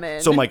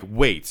Catwoman. So I'm like,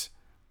 wait,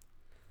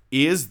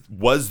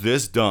 was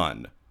this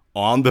done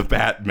on the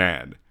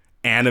Batman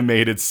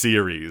animated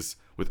series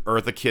with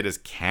Eartha Kitt as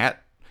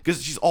Cat?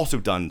 Because she's also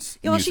done music.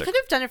 Well, she could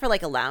have done it for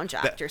like a lounge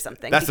act or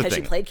something because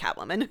she played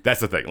Catwoman.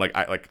 That's the thing.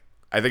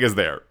 I think it's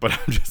there, but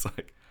I'm just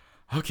like,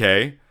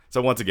 okay.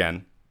 So once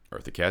again,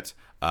 Eartha Kitt.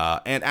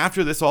 And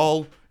after this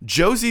all,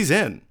 Josie's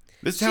in.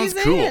 This sounds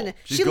cool.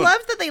 She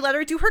loved that they let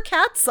her do her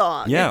cat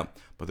song. Yeah.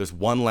 But there's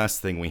one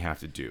last thing we have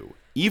to do.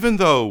 Even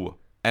though,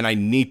 and I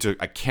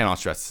cannot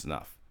stress this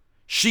enough,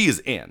 she is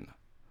in.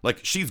 Like,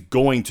 she's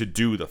going to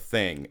do the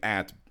thing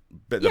at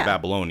the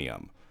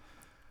Babylonium.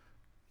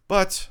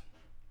 But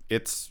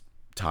it's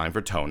time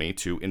for Tony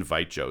to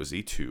invite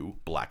Josie to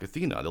Black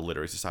Athena, the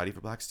Literary Society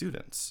for Black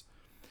Students.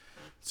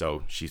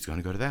 So she's going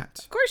to go to that.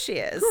 Of course she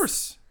is. Of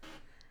course.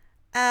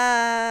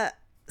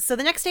 So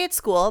the next day at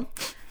school,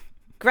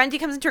 Grundy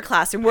comes into her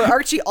classroom where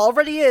Archie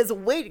already is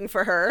waiting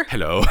for her.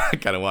 Hello. I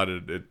kind of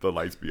wanted the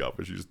lights be off,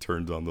 but she just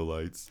turns on the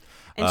lights.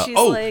 And she's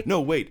like...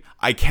 no, wait.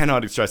 I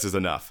cannot stress this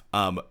enough.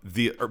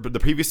 The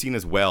previous scene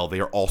as well,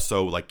 they are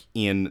also like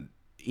in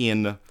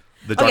the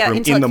dark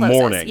room in the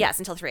morning. Yes,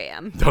 until 3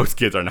 a.m. Those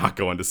kids are not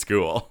going to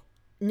school.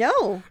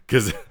 No.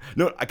 Because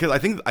I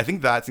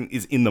think that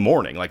is in the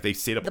morning. Like, they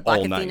stayed up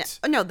all night.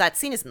 Oh, no, that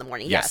scene is in the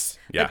morning, yes.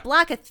 Yeah. But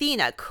Black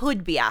Athena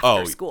could be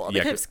after school. They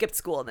could have skipped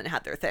school and then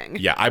had their thing.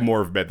 Yeah, I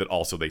more have meant that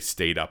also they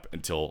stayed up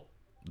until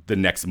the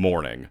next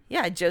morning.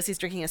 Yeah, Josie's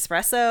drinking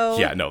espresso.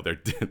 Yeah, no, they're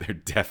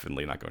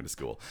definitely not going to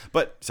school.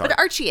 But, sorry. But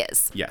Archie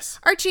is. Yes.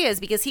 Archie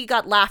is, because he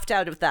got laughed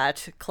out of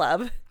that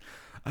club.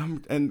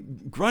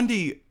 And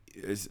Grundy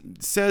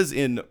says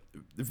in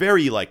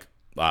very, like,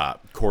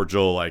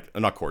 cordial, like,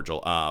 not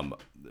cordial,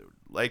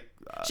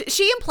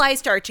 she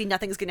implies to Archie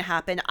nothing's going to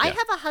happen. I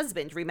have a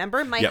husband,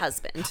 remember? My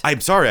husband. I'm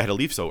sorry I had to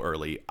leave so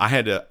early. I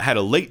had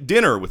a late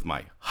dinner with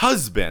my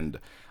husband.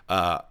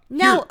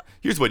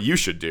 Here's what you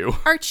should do.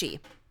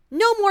 Archie,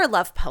 no more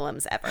love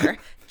poems ever.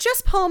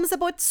 Just poems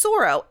about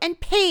sorrow and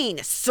pain.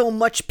 So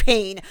much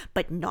pain,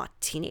 but not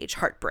teenage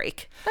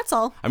heartbreak. That's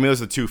all. I mean,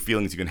 those are the two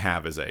feelings you can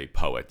have as a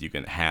poet. You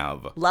can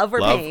have love or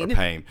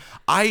pain.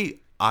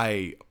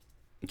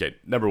 Okay,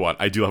 number one,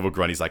 I do love what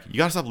Grundy's like, you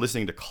gotta stop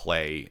listening to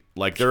Clay.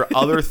 Like, there are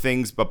other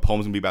things but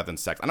poems can be about than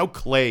sex. I know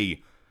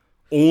Clay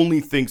only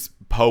thinks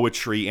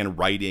poetry and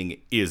writing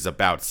is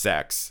about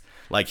sex.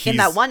 Like, in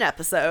that one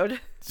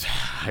episode.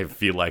 I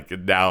feel like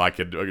now I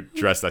could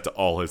address that to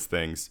all his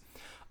things.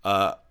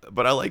 But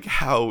I like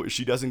how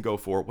she doesn't go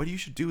for, what you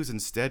should do is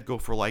instead go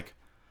for, like,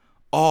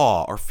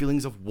 awe or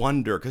feelings of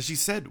wonder. Because she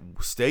said,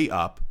 stay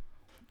up,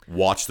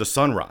 watch the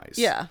sunrise.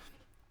 Yeah.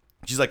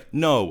 She's like,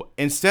 no,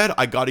 instead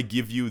I got to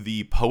give you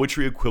the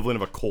poetry equivalent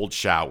of a cold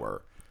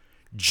shower.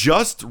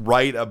 Just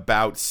write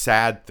about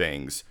sad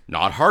things,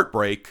 not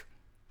heartbreak,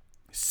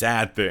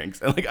 sad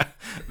things. And like,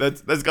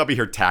 that's got to be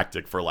her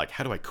tactic for like,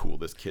 how do I cool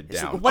this kid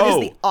down? What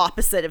is the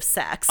opposite of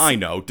sex? I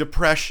know,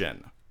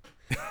 depression.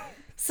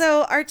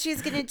 So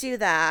Archie's going to do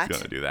that. He's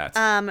going to do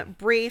that.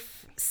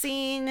 Brief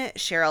scene.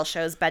 Cheryl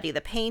shows Betty the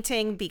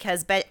painting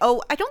because I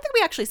don't think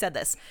we actually said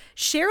this.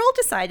 Cheryl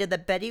decided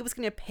that Betty was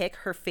going to pick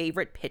her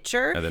favorite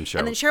picture. And then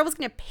Cheryl was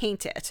going to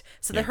paint it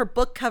so that her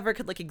book cover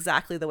could look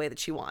exactly the way that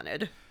she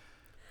wanted.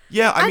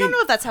 Yeah, I mean, don't know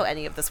if that's how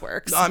any of this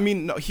works. I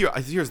mean, no,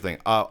 here's the thing.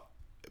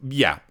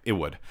 Yeah, it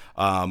would.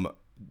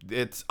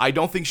 I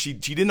don't think she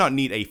did not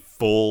need a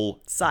full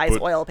size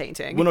oil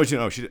painting. Well, no, she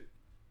did.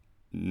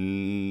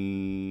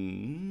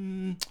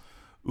 In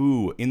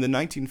the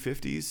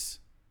 1950s,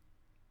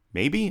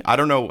 maybe. I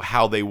don't know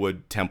how they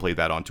would template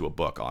that onto a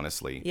book,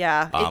 honestly.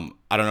 Yeah.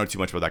 I don't know too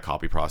much about that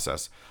copy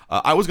process.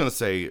 I was gonna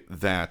say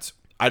that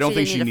I don't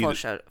think she needed a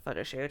full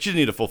photo shoot. She didn't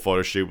need a full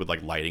photo shoot with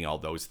like lighting, all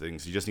those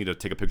things. You just need to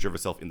take a picture of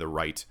herself in the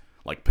right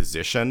like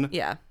position.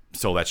 Yeah.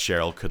 So that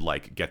Cheryl could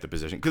like get the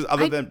position, because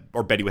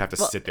Betty would have to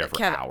sit there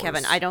for hours.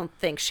 Kevin, I don't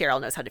think Cheryl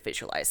knows how to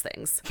visualize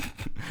things.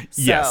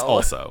 Yes,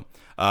 also.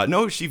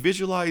 No, she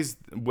visualized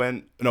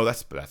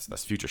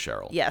that's future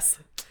Cheryl. Yes.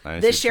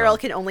 This Cheryl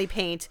can only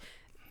paint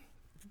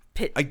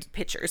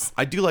pictures.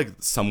 I do like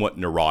somewhat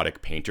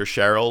neurotic painter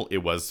Cheryl.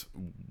 It was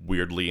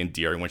weirdly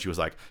endearing when she was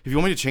like, if you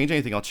want me to change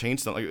anything, I'll change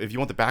something. Like, if you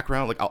want the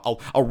background, like I'll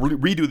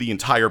redo the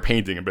entire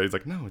painting. And Betty's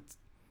like, no,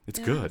 it's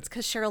good. It's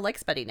because Cheryl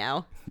likes Betty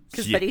now.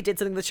 Because Betty did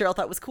something that Cheryl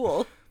thought was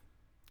cool.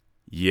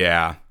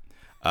 Yeah.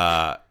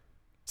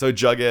 So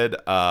Jughead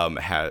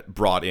had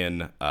brought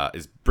in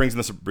brings in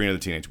the Sabrina the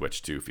Teenage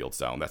Witch to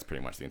Fieldstone. That's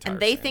pretty much the entire.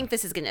 And they scene. think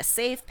this is gonna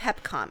save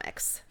Pep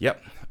Comics.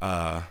 Yep.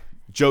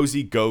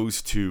 Josie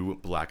goes to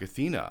Black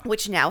Athena,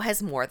 which now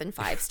has more than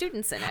 5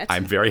 students in it.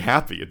 I'm very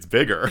happy. It's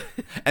bigger.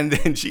 And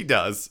then she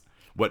does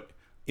what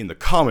in the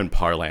common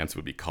parlance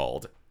would be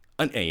called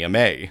an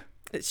AMA.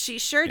 She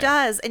sure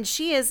does, and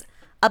she is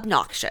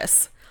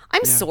obnoxious.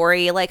 I'm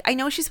sorry. Like, I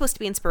know she's supposed to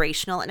be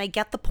inspirational, and I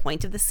get the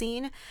point of the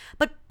scene,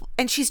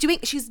 and she's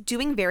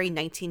doing very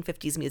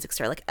 1950s music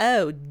star. Like,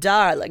 oh,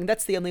 darling,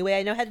 that's the only way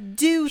I know how to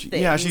do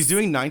things. Yeah, she's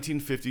doing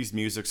 1950s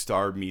music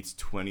star meets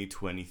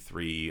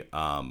 2023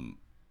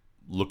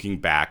 looking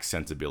back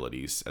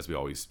sensibilities, as we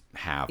always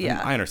have. Yeah.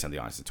 And I understand the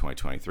audience in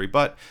 2023,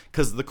 but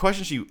because the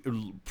question she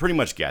pretty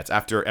much gets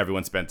after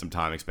everyone spent some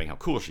time explaining how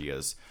cool she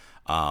is,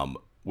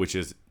 which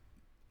is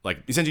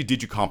like, essentially,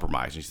 did you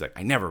compromise? And she's like,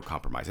 I never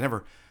compromised. I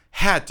never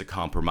had to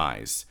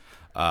compromise.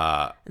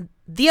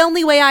 The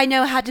only way I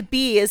know how to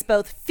be is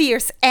both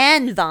fierce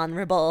and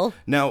vulnerable.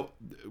 Now,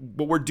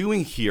 what we're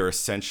doing here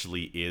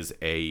essentially is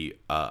a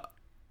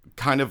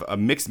kind of a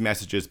mixed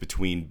messages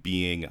between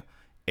being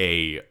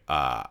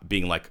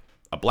like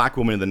a black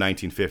woman in the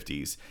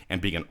 1950s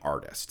and being an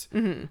artist.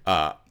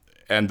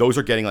 And those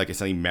are getting like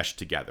essentially meshed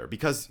together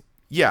because,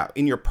 yeah,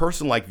 in your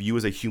personal life, you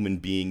as a human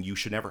being, you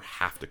should never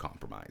have to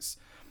compromise.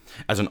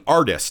 As an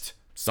artist,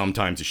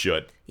 sometimes you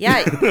should.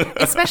 Yeah,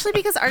 especially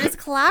because art is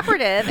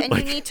collaborative and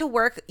like,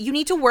 you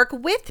need to work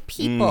with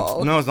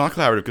people. No, it's not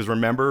collaborative because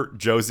remember,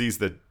 Josie's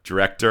the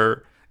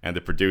director and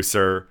the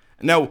producer.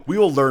 Now, we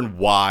will learn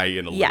why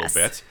in a little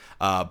bit.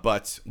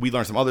 But we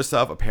learned some other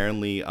stuff,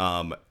 apparently,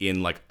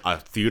 in like a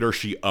theater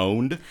she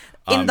owned.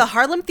 In the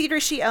Harlem theater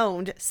she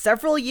owned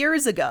several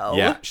years ago.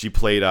 Yeah, she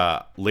played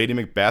Lady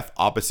Macbeth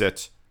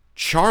opposite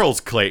Charles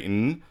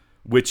Clayton,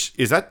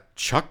 is that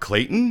Chuck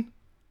Clayton?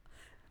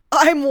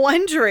 I'm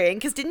wondering,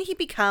 because didn't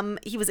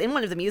he was in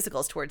one of the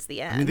musicals towards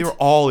the end. I mean, they were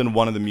all in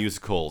one of the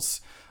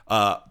musicals.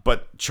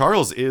 But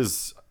Charles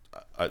is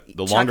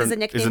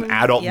is an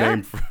adult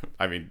name.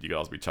 I mean, you could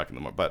also be chucking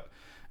them up, but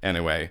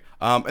anyway.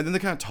 And then they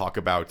kind of talk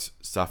about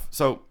stuff.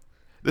 So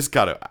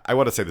I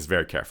want to say this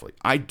very carefully.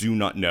 I do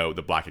not know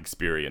the black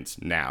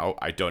experience now.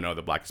 I don't know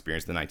the black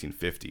experience in the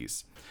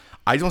 1950s.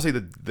 I don't say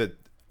that.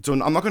 So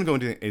I'm not going to go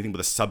into anything but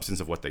the substance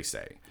of what they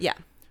say. Yeah.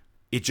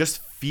 It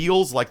just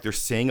feels like they're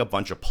saying a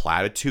bunch of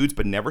platitudes,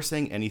 but never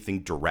saying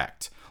anything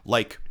direct.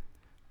 Like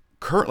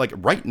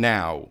right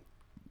now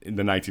in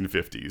the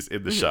 1950s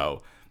in the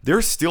show,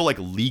 there's still like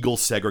legal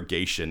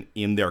segregation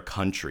in their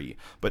country.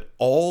 But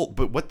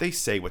what they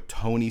say, what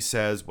Tony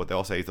says, what they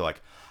all say is they're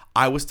like,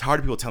 I was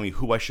tired of people telling me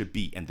who I should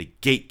be and the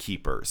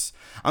gatekeepers.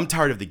 I'm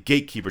tired of the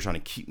gatekeepers trying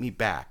to keep me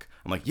back.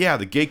 I'm like, yeah,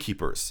 the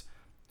gatekeepers.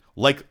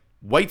 Like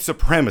white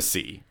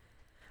supremacy.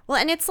 Well,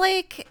 and it's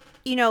like,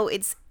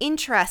 it's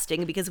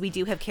interesting because we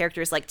do have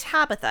characters like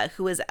Tabitha,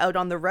 who is out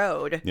on the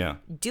road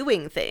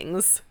doing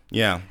things.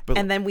 Yeah.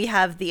 And then we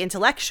have the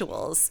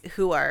intellectuals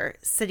who are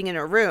sitting in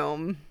a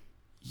room.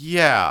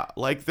 Yeah.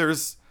 Like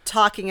there's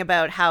talking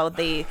about how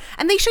they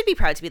should be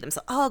proud to be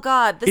themselves. Oh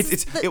God.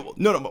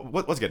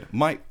 Once again,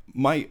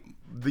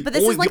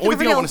 the only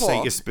thing I want to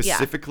say is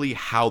specifically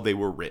how they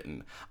were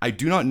written. I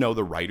do not know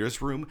the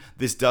writer's room.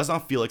 This does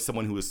not feel like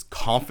someone who is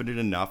confident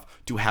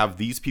enough to have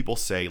these people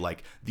say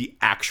like the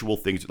actual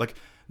things. Like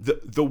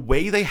the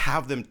way they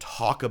have them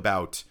talk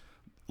about,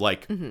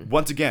 like,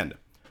 once again,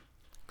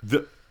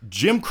 the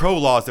Jim Crow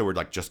laws that were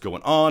like just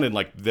going on and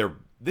like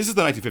this is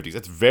the 1950s.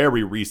 That's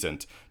very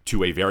recent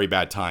to a very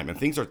bad time, and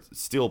things are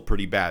still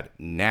pretty bad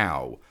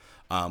now.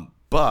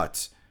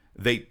 But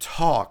they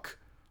talk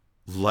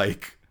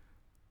like.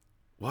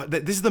 What?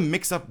 This is the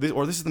mix-up, this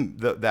is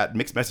that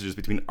mixed messages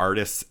between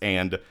artists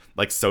and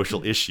like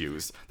social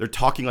issues. They're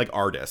talking like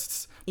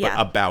artists, but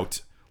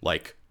about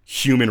like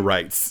human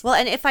rights. Well,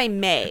 and if I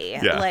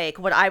may, like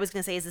what I was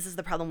going to say is this is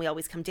the problem we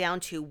always come down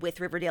to with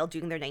Riverdale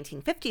doing their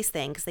 1950s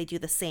thing, because they do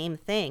the same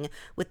thing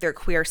with their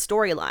queer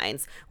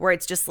storylines, where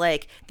it's just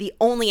like the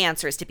only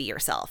answer is to be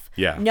yourself.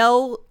 Yeah.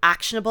 No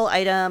actionable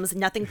items,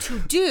 nothing to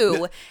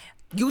do.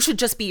 You should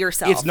just be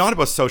yourself. It's not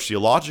about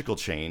sociological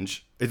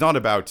change. It's not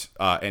about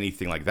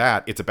anything like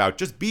that. It's about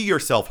just be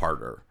yourself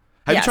harder.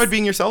 Have you tried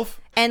being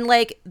yourself? And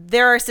like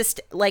there are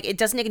it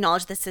doesn't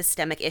acknowledge the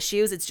systemic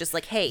issues. It's just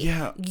like,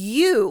 hey,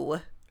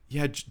 you.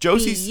 Yeah,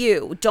 Josie's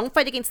you don't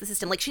fight against the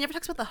system. Like she never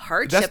talks about the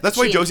hardship. That's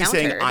why Josie's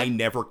saying I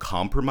never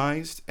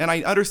compromised, and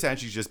I understand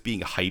she's just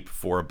being hype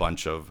for a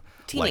bunch of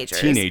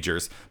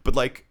teenagers. But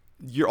like.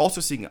 You're also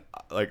seeing,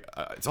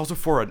 it's also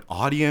for an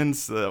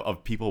audience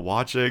of people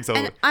watching. So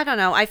and I don't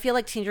know. I feel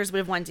like teenagers would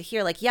have wanted to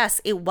hear, like, yes,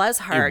 it was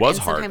hard.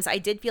 Sometimes I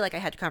did feel like I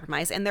had to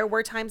compromise. And there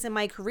were times in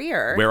my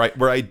career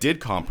where I did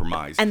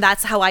compromise. And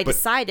that's how I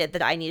decided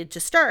that I needed to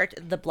start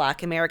the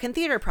Black American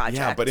Theater Project.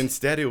 Yeah, but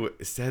instead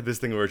this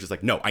thing where it's just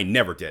like, no, I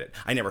never did it.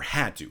 I never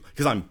had to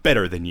because I'm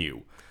better than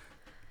you.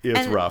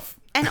 It's rough.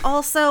 And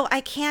also, I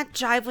can't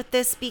jive with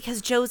this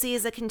because Josie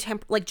is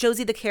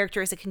Josie the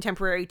character is a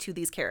contemporary to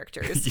these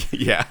characters.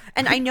 Yeah.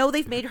 And I know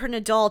they've made her an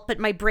adult, but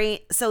my brain,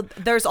 so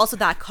there's also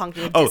that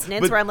cognitive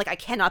dissonance where I'm like, I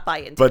cannot buy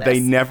into this. But they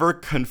never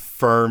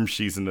confirm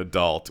she's an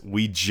adult.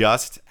 We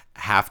just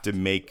have to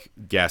make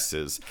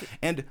guesses.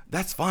 And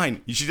that's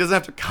fine. She doesn't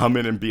have to come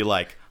in and be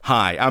like,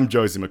 hi, I'm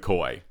Josie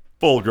McCoy.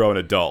 full-grown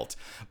adult.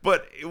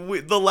 But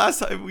the last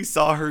time we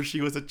saw her,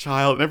 she was a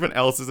child, and everyone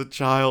else is a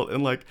child,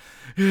 and like,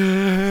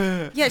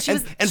 yeah,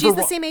 she's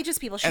the same age as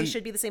people. She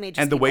should be the same age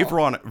as people. And the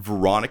way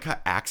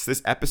Veronica acts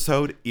this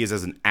episode is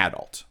as an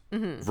adult.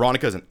 Mm-hmm.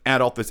 Veronica is an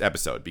adult this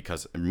episode,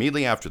 because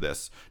immediately after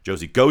this,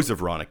 Josie goes to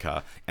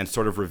Veronica and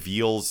sort of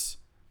reveals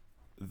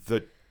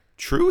the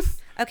truth.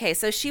 Okay,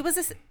 so she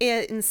was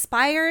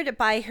inspired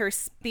by her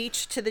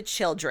speech to the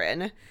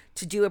children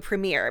to do a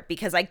premiere,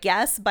 because I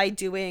guess by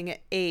doing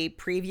a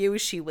preview,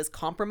 she was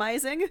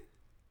compromising.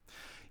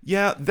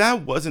 Yeah,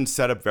 that wasn't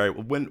set up very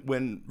well.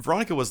 When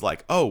Veronica was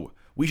like, oh,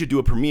 we should do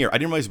a premiere, I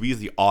didn't realize we as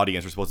the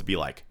audience were supposed to be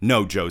like,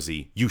 no,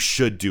 Josie, you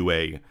should do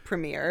a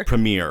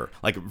premiere.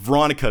 Like,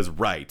 Veronica's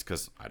right,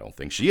 because I don't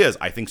think she is.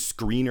 I think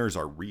screeners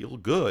are real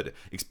good,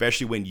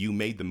 especially when you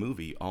made the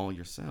movie all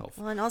yourself.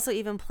 Well, and also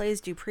even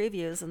plays do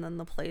previews and then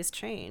the plays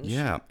change.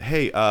 Yeah.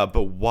 Hey,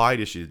 but why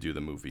did she do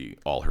the movie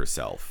all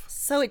herself?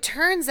 So it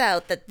turns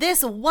out that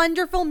this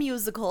wonderful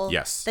musical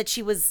that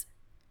she was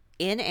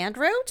in and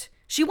wrote,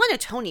 she won a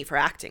Tony for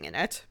acting in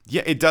it.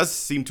 Yeah, it does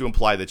seem to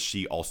imply that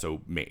she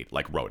also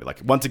wrote it. Like,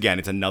 once again,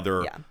 it's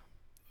another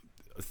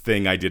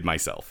thing I did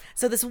myself.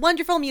 So this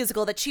wonderful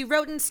musical that she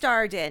wrote and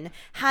starred in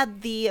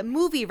had the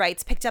movie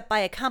rights picked up by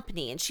a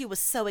company, and she was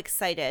so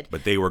excited.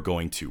 But they were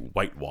going to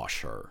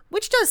whitewash her.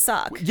 Which does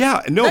suck.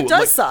 Yeah, no. That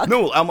does suck.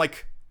 No, I'm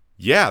like,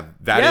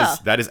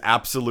 that is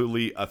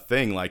absolutely a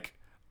thing. Like,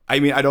 I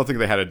mean, I don't think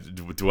they had to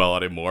dwell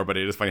on it more, but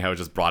it is funny how it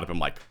just brought up. I'm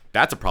like,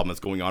 that's a problem that's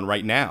going on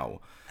right now.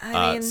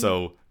 I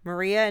mean,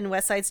 Maria in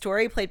West Side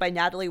Story, played by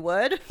Natalie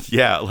Wood.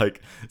 Yeah,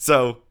 like,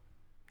 so,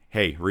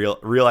 hey, real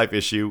life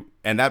issue.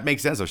 And that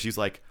makes sense. So she's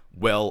like,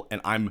 well, and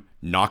I'm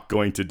not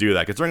going to do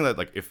that. Considering that,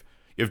 like,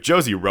 if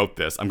Josie wrote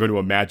this, I'm going to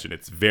imagine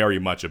it's very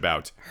much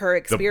about her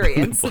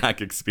experience. The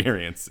Black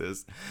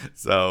experiences.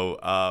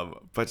 So,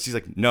 but she's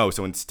like, no.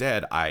 So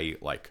instead, I,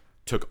 like,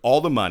 took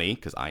all the money,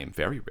 because I am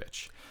very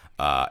rich,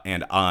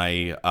 and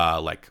I,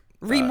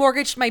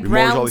 remortgaged my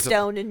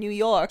brownstone in New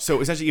York. So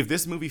essentially, if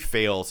this movie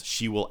fails,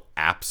 she will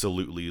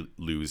absolutely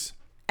lose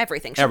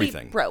everything. She'll be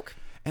broke.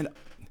 And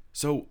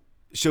so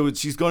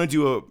she's going to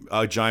do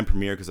a giant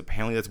premiere, because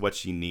apparently that's what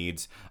she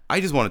needs. I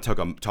just want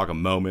to talk a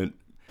moment,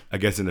 I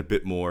guess, in a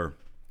bit more,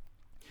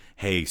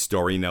 hey,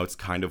 story notes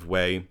kind of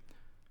way.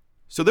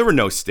 So there were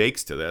no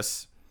stakes to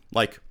this.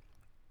 Like,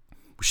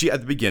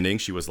 at the beginning,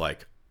 she was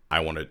like, I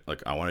want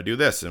to do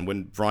this. And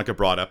when Veronica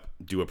brought up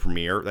do a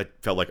premiere,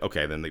 that felt like,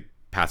 okay, then they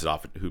pass it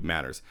off at Who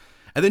Matters.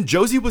 And then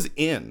Josie was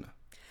in.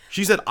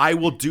 She said, I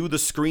will do the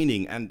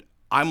screening. And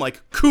I'm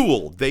like,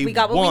 cool, we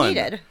got what we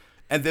needed.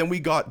 And then we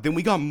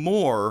got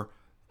more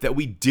that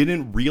we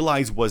didn't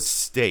realize was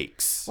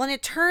stakes. Well, and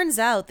it turns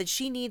out that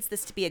she needs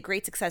this to be a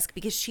great success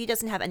because she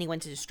doesn't have anyone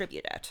to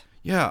distribute it.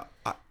 Yeah.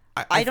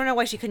 I don't know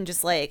why she couldn't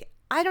just I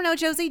don't know,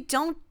 Josie,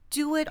 don't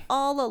do it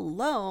all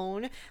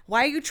alone.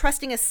 Why are you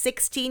trusting a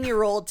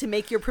 16-year-old to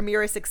make your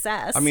premiere a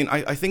success? I mean,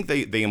 I think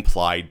they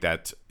implied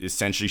that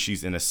essentially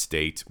she's in a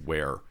state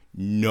where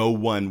no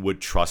one would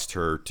trust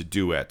her to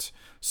do it.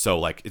 So,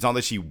 like, it's not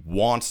that she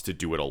wants to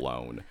do it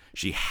alone.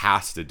 She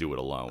has to do it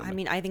alone. I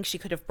mean, I think she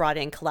could have brought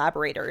in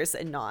collaborators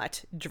and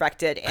not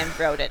directed and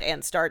wrote it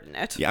and starred in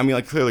it. Yeah, I mean,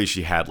 like, clearly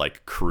she had,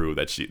 like, crew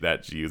that she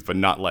used, but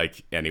not,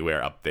 like,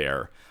 anywhere up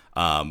there.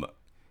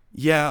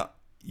 Yeah.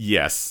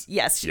 Yes.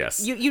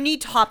 You need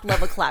top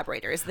level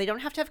collaborators. They don't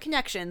have to have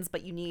connections,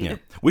 but you need. Yeah.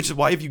 Which is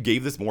why if you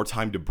gave this more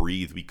time to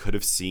breathe, we could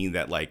have seen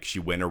that, like, she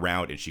went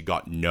around and she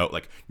got no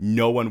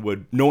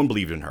one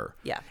believed in her.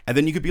 Yeah. And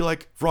then you could be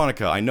like,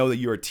 Veronica, I know that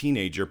you're a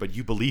teenager, but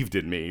you believed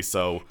in me,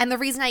 so. And the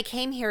reason I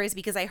came here is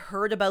because I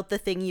heard about the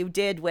thing you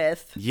did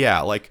with.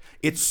 Yeah, like,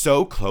 it's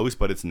so close,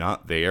 but it's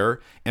not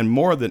there. And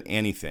more than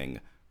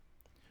anything,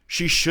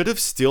 she should have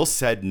still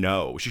said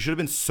no. She should have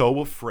been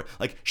so afraid.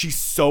 Like, she's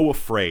so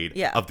afraid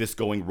of this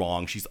going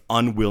wrong. She's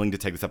unwilling to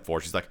take the step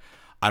forward. She's like,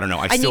 I don't know.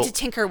 I need to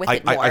tinker with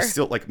it more. I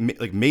still like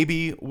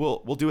maybe we'll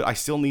do it. I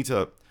still need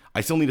to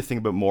think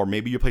about more.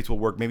 Maybe your place will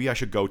work. Maybe I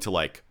should go to,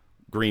 like,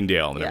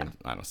 Greendale, and everyone,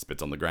 I don't know,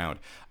 spits on the ground.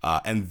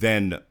 And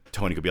then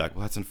Tony could be like,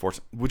 well, that's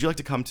unfortunate. Would you like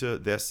to come to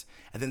this?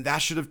 And then that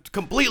should have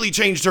completely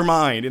changed her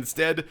mind.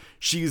 Instead,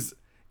 she's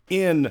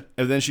in,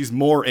 and then she's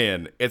more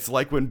in. It's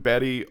like when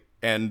Betty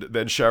and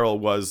then Cheryl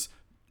was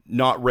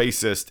not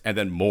racist and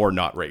then more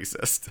not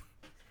racist.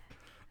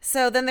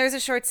 So then there's a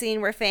short scene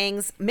where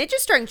Fang's Midge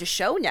is starting to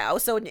show now,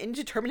 so an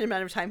indeterminate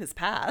amount of time has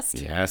passed.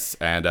 Yes,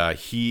 and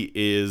he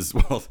is,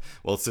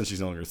 well, since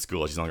she's no longer in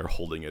school, she's no longer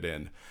holding it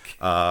in.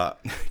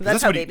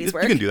 That's how babies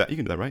work. You can do that. You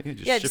can do that, right?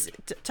 Just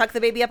tuck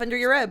the baby up under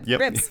your ribs.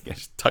 Yeah,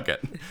 just tuck it.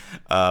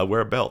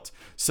 Wear a belt.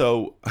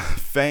 So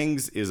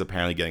Fangs is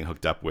apparently getting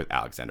hooked up with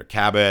Alexander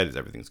Cabot.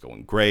 Everything's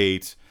going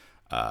great.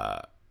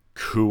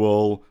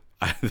 Cool.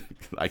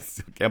 I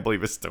still can't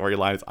believe his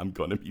storyline is I'm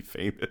going to be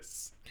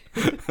famous.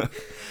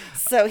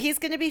 So he's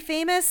going to be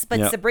famous,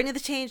 but Sabrina the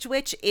Teenage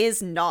Witch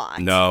is not.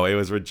 No, it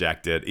was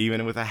rejected.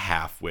 Even with a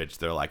half witch,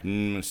 they're like,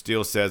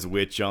 still says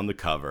witch on the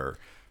cover.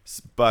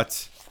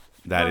 But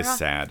That is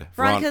sad.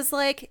 Veronica's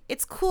like,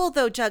 it's cool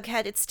though,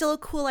 Jughead. It's still a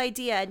cool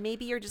idea, and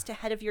maybe you're just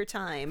ahead of your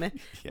time.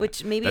 Yeah,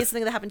 which maybe is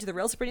something that happened to the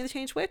real Sabrina the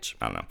Teenage Witch.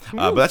 I don't know.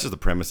 But that's just the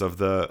premise of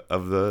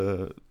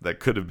the that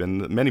could have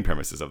been many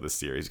premises of this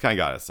series. Kind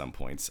of got it at some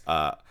points.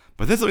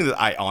 But then something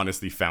that I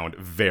honestly found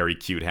very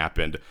cute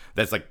happened.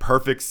 That's like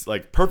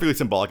perfectly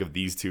symbolic of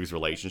these two's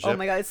relationship. Oh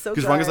my God, it's so good.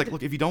 Because Veronica's like,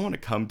 look, if you don't want to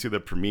come to the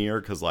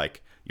premiere because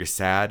like you're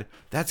sad,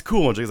 that's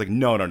cool. And Jughead's like,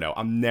 no,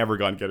 I'm never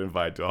gonna get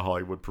invited to a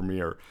Hollywood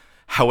premiere.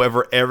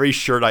 However, every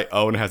shirt I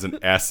own has an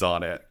S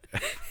on it.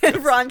 And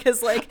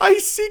Veronica's like, I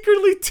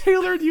secretly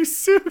tailored you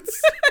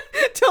suits.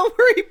 don't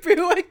worry,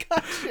 boo, I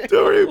got you.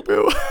 Don't worry,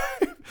 boo.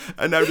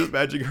 And I'm just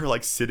imagining her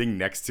like sitting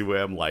next to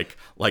him, like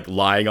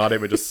lying on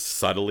him and just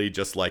subtly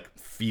just like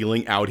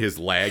feeling out his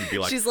leg. Be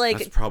like, she's like,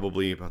 that's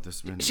probby about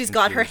this many. She's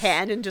got her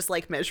hand and just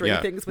like measuring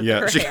things with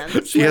her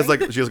hands. She has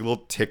little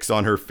ticks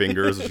on her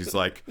fingers. And she's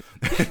like,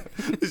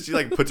 she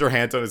like puts her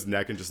hands on his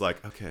neck and just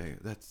like, okay.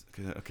 That's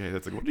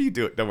like, what are you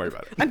doing? Don't worry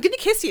about it. I'm gonna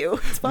kiss you.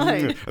 It's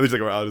fine. And he's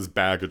like around his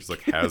back and just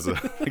like has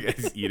like,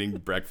 he's eating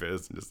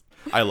breakfast and just,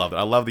 I love it.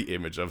 I love the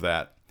image of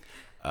that.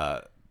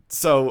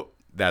 So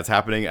that's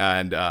happening,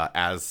 and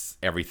as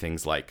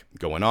everything's like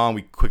going on,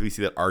 we quickly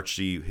see that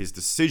Archie, his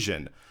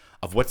decision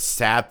of what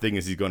sad thing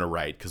is he going to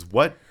write, because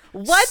what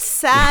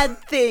sad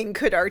thing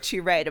could Archie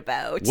write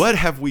about? What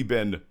have we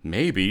been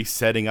maybe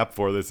setting up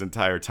for this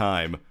entire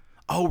time?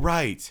 Oh,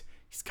 right.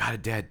 He's got a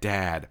dead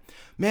dad.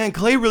 Man,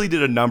 Clay really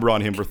did a number on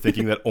him for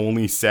thinking that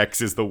only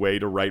sex is the way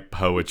to write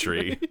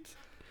poetry.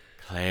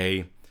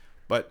 Clay.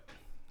 But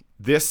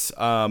this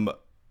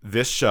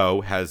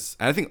show has,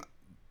 and I think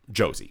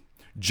Josie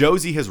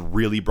has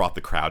really brought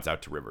the crowds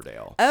out to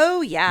Riverdale.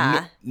 Oh,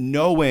 yeah.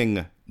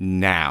 Knowing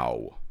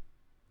now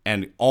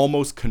and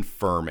almost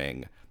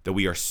confirming that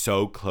we are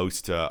so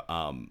close to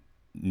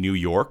New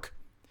York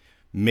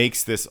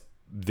makes this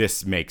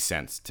makes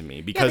sense to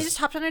me, because they just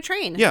hopped on a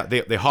train. Yeah,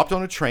 they hopped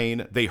on a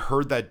train. They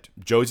heard that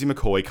Josie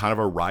McCoy, kind of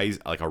a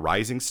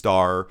rising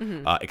star,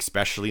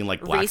 especially in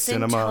like black recent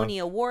cinema, Tony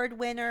Award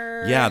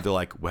winner. Yeah, they're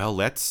like, well,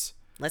 let's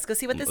go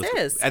see what this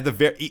is. At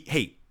the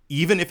hey,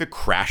 even if it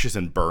crashes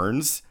and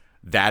burns,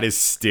 that is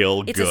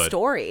still it's good. It's a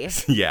story.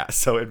 Yeah,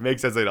 so it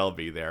makes sense that I'll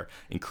be there,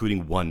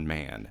 including one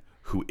man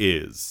who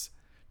is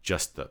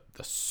just the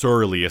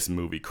surliest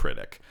movie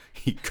critic.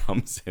 He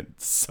comes in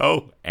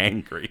so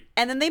angry.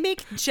 And then they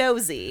make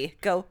Josie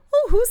go,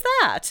 oh, who's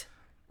that?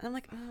 And I'm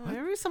like, oh,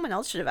 maybe someone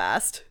else should have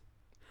asked.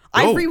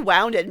 I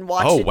rewound it and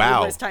watched it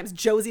numerous times.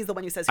 Josie's the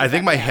one who says, I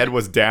think my head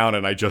was down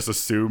and I just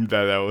assumed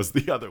that was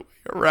the other way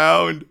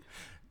around.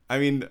 I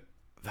mean,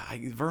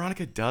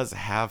 Veronica does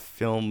have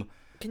film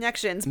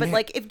connections, but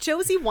like if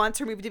Josie wants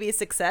her movie to be a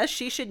success,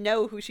 she should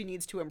know who she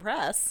needs to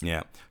impress.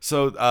 Yeah.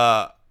 So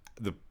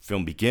the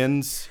film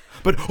begins,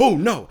 but oh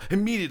no,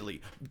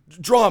 immediately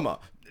drama,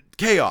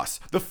 chaos,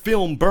 the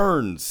film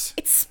burns.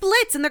 It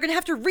splits and they're gonna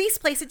have to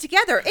resplice it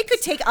together. It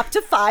could take up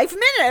to 5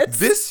 minutes.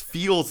 This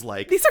feels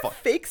like these are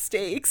fake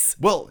stakes.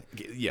 Well,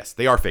 yes,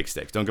 they are fake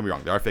stakes, don't get me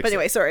wrong, they are fake but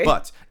anyway, stakes. Sorry,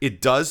 but it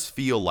does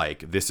feel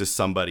like this is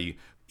somebody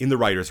in the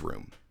writer's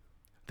room.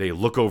 They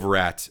look over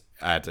at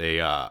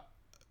a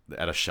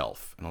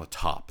shelf, and on the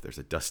top there's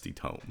a dusty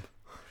tome.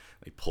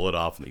 They pull it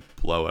off and they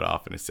blow it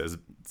off, and it says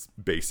it's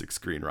basic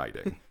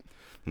screenwriting.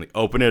 And they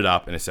open it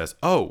up and it says,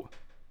 oh,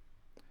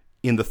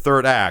 in the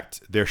third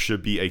act there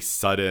should be a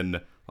sudden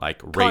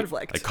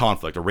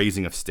conflict, a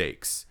raising of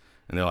stakes.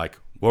 And they're like,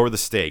 what were the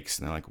stakes?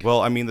 And they're like,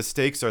 well, I mean, the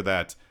stakes are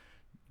that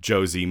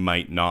Josie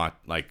might not,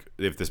 like,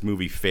 if this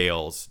movie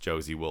fails,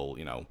 Josie will,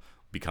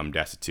 become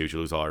destitute. She'll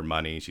lose all her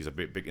money. She's a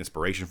big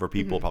inspiration for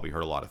people, probably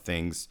heard a lot of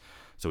things.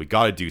 So we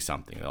got to do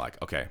something. They're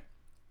like, okay,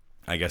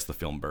 I guess the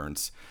film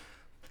burns.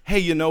 Hey,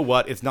 you know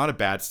what? It's not a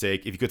bad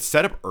stake. If you could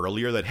set up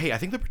earlier that, hey, I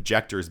think the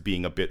projector is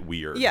being a bit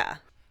weird. Yeah.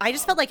 I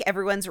just felt like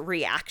everyone's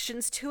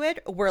reactions to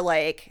it were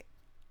like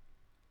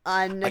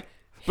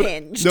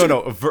unhinged.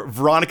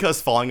 Veronica is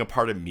falling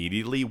apart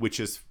immediately, which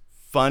is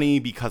funny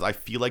because I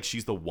feel like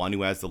she's the one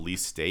who has the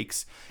least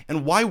stakes.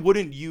 And why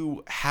wouldn't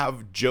you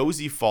have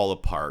Josie fall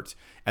apart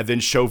and then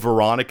show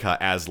Veronica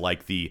as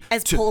like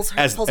pulls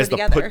her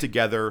together. Put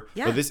together.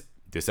 Yeah.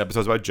 This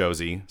episode's about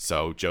Josie,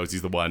 so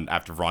Josie's the one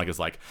after Veronica's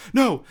like,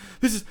 no,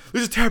 this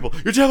is terrible.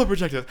 You're terrible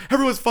projectors.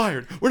 Everyone's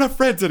fired. We're not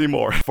friends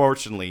anymore.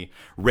 Fortunately,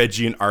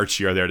 Reggie and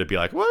Archie are there to be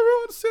like, well,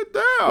 everyone sit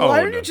down.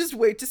 Why don't you just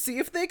wait to see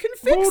if they can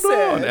fix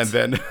it? And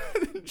then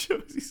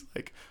Josie's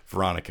like,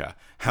 Veronica,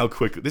 how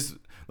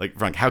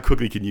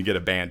quickly can you get a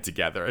band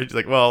together? And she's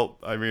like, well,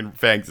 I mean,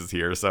 Fangs is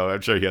here, so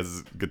I'm sure he has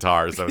his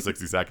guitar, so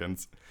 60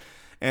 seconds.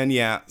 And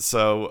yeah,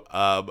 so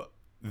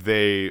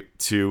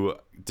to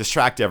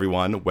distract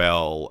everyone, the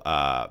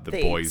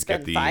boys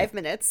get 5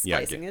 minutes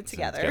splicing it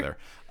together.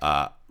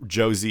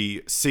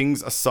 Josie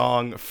sings a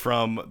song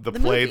from the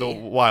play movie.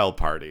 The Wild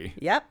Party.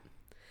 Yep.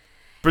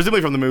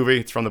 Presumably from the movie.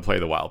 It's from the play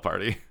The Wild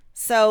Party.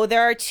 So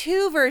there are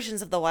two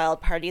versions of the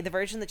Wild Party. The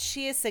version that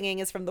she is singing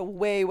is from the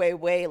way, way,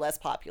 way less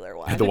popular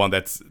one. The one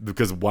that's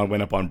because one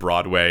went up on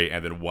Broadway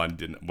and then one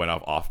went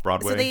off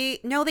Broadway. So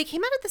they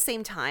came out at the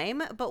same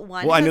time, but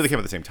one. Well, I knew they came out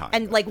at the same time.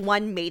 And like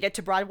one made it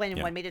to Broadway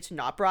and one made it to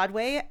not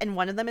Broadway, and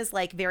one of them is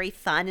like very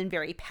fun and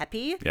very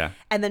peppy. Yeah.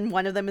 And then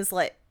one of them is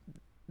like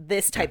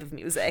this type of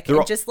music. They're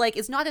and all, just like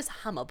it's not as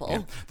hummable.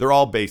 Yeah. They're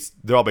all based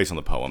on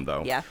the poem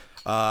though. Yeah.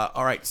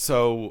 All right,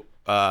 so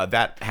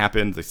that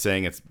happened. They're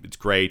saying it's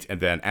great,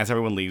 and then as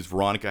everyone leaves,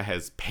 Veronica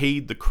has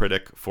paid the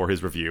critic for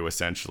his review,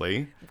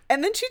 essentially.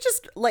 And then she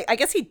just like I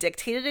guess he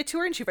dictated it to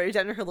her, and she wrote it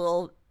down in her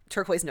little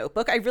turquoise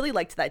notebook. I really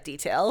liked that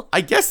detail.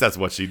 I guess that's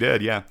what she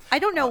did. Yeah. I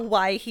don't know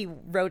why he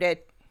wrote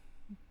it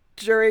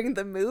during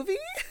the movie.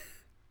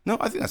 No,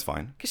 I think that's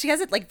fine. Because she has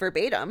it like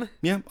verbatim.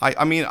 Yeah,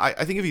 I mean,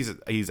 I think if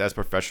he's as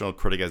professional a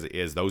critic as it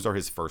is, those are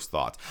his first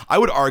thoughts. I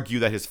would argue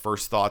that his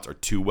first thoughts are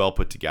too well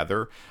put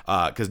together,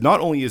 because not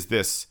only is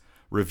this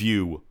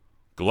review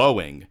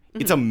glowing,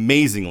 it's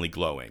amazingly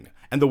glowing.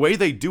 And the way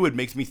they do it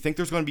makes me think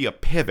there's going to be a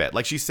pivot.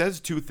 Like she says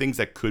two things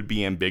that could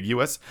be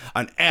ambiguous.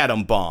 An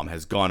atom bomb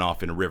has gone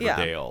off in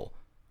Riverdale.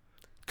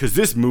 Because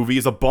this movie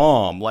is a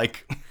bomb.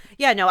 Like,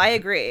 yeah, no, I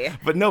agree.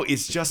 But no,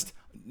 it's just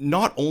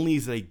not only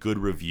is it a good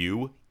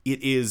review,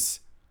 it is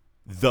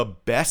the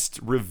best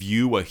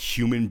review a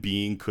human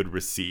being could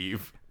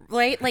receive.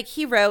 Right? Like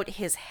he wrote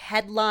his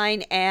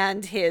headline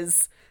and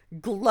his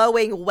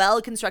glowing,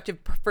 well-constructed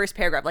first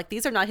paragraph. Like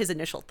these are not his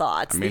initial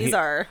thoughts. These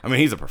are... I mean,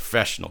 he's a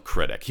professional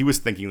critic. He was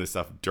thinking this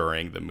stuff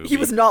during the movie. He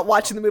was not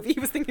watching the movie. He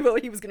was thinking about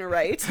what he was going to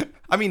write.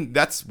 I mean,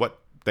 that's what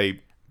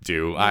they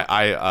do.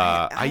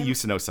 I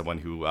used to know someone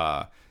who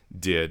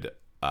did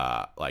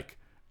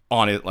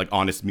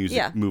honest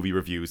movie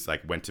reviews,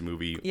 like went to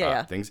movie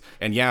things,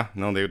 and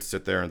they would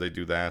sit there and they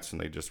do that and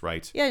they just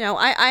write. Yeah, no,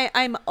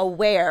 I'm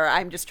aware.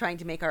 I'm just trying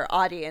to make our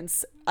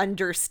audience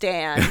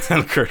understand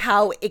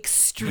how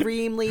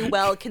extremely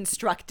well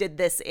constructed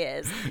this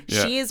is.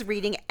 Yeah. She is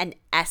reading an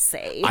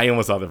essay. I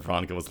almost thought that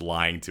Veronica was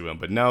lying to him,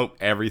 but no,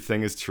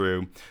 everything is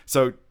true.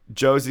 So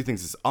Josie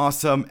thinks it's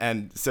awesome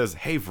and says,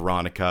 "Hey,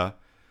 Veronica."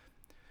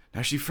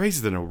 Now she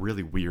phrases it in a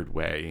really weird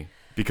way.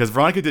 Because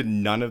Veronica did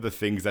none of the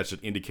things that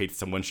should indicate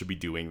someone should be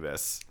doing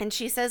this. And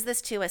she says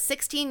this to a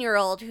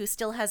 16-year-old who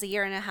still has a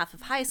year and a half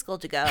of high school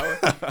to go.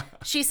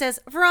 She says,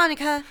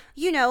 "Veronica,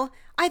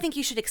 I think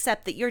you should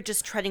accept that you're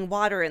just treading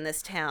water in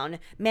this town,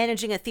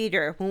 managing a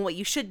theater, when what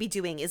you should be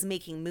doing is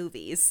making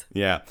movies."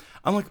 Yeah.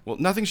 I'm like, well,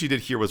 nothing she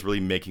did here was really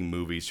making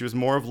movies. She was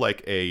more of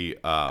like a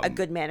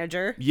good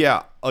manager.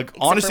 Yeah. Like,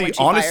 honestly,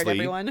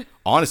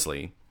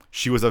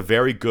 she was a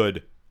very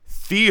good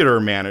theater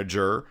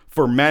manager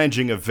for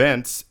managing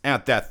events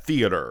at that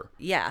theater.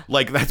 Yeah.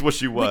 Like, that's what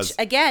she was. Which,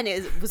 again,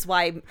 was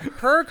why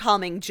her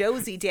calming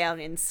Josie down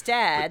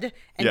instead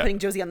and putting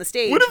Josie on the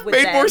stage would have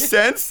made more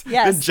sense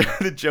yes.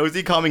 than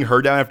Josie calming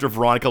her down after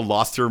Veronica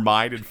lost her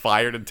mind and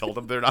fired and told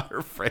them they're not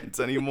her friends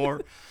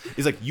anymore.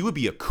 He's like, you would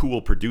be a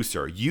cool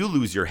producer. You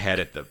lose your head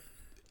at the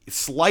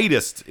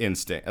slightest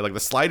instinct, like the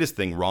slightest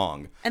thing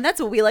wrong. And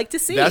that's what we like to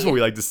see. That's what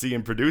we like to see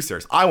in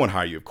producers. I won't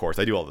hire you, of course.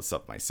 I do all this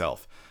stuff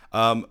myself.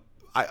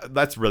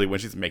 That's really when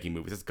she's making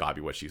movies. That's gotta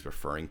be what she's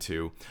referring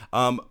to.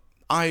 I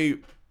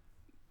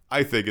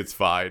think it's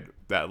fine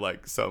that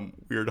like some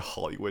weird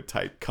Hollywood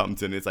type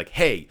comes in and it's like,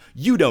 "Hey,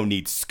 you don't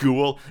need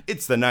school.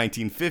 It's the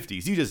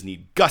 1950s. You just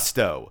need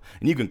gusto,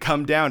 and you can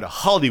come down to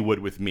Hollywood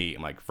with me."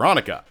 I'm like,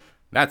 Veronica,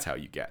 that's how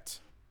you get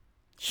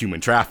human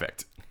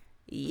trafficked.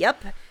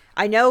 Yep,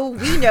 I know.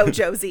 We know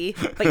Josie,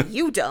 but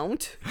you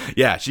don't.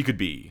 Yeah, she could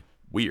be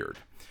weird,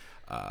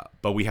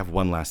 but we have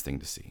one last thing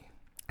to see.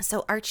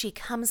 So Archie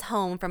comes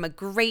home from a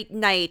great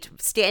night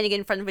standing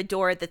in front of a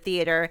door at the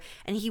theater,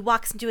 and he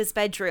walks into his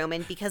bedroom,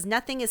 and because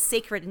nothing is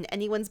sacred in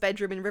anyone's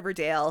bedroom in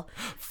Riverdale,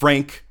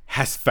 Frank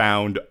has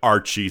found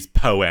Archie's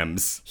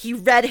poems. He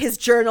read his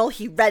journal,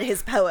 he read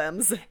his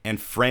poems.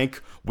 And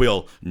Frank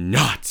will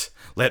not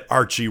let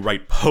Archie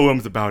write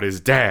poems about his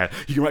dad.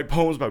 He can write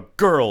poems about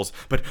girls,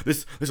 but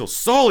this will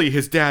sully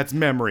his dad's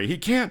memory. He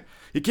can't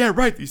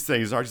write these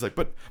things. And Archie's like,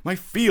 "But my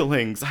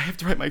feelings, I have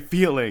to write my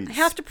feelings. I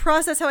have to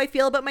process how I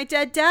feel about my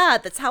dead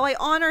dad. That's how I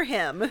honor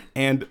him."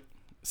 And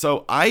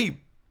so I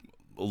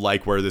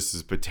like where this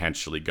is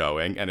potentially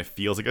going, and it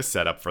feels like a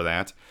setup for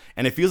that.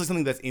 And it feels like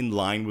something that's in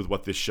line with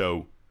what this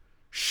show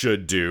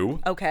should do.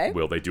 Okay.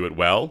 Will they do it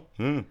well?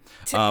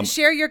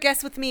 Share your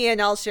guess with me,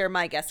 and I'll share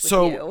my guess with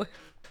you.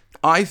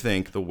 I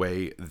think the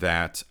way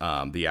that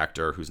the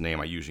actor, whose name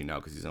I usually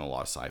know because he's in a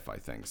lot of sci-fi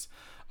things,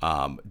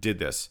 did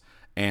this,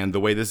 and the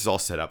way this is all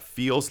set up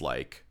feels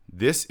like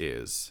this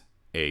is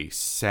a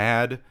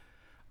sad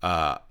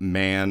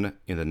man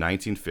in the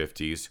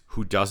 1950s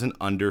who doesn't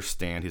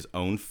understand his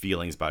own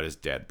feelings about his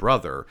dead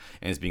brother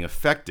and is being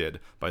affected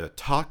by the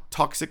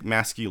toxic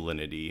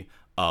masculinity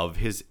of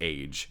his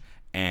age,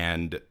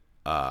 and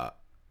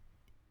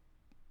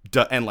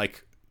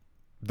like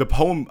the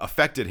poem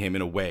affected him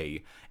in a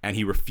way, and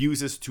he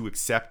refuses to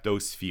accept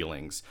those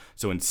feelings.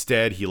 So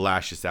instead, he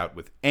lashes out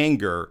with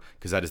anger,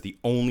 because that is the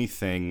only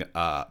thing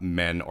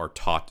men are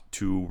taught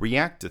to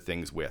react to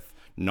things with,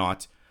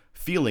 not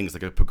feelings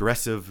like a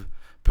progressive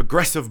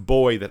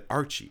boy that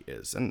Archie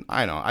is. And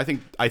I don't know,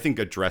 I think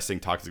addressing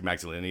toxic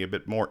masculinity a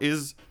bit more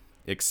is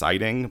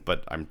exciting,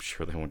 but I'm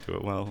sure they won't do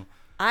it well.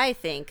 I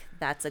think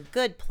that's a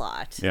good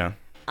plot. Yeah.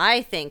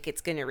 I think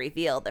it's going to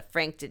reveal that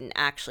Frank didn't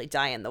actually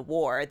die in the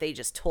war. They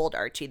just told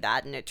Archie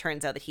that, and it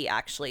turns out that he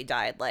actually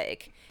died,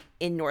 like,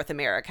 in North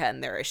America,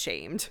 and they're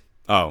ashamed.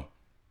 Oh.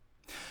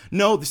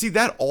 No, see,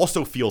 that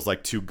also feels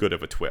like too good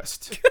of a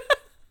twist.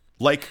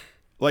 like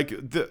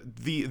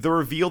the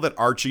reveal that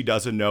Archie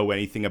doesn't know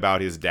anything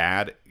about his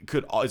dad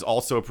is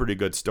also a pretty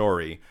good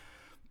story.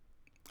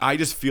 I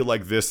just feel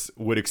like this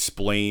would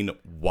explain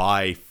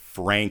why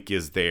Frank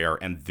is there,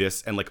 and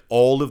like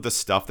all of the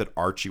stuff that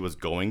Archie was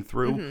going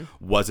through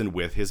wasn't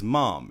with his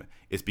mom.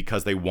 It's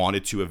because they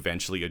wanted to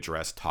eventually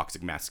address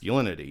toxic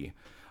masculinity,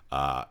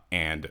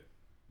 and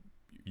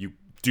you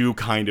do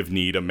kind of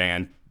need a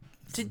man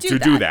to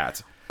do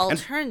that.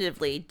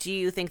 Alternatively, do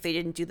you think they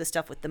didn't do the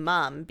stuff with the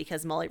mom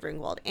because Molly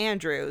Ringwald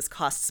Andrews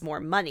costs more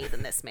money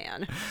than this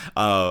man?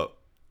 I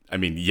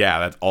mean, yeah,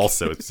 that's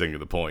also saying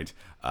the point.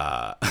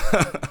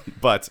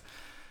 But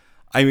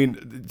I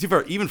mean,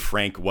 even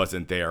Frank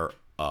wasn't there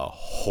a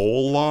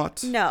whole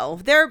lot. No,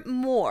 they're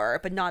more,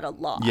 but not a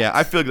lot. Yeah,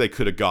 I feel like they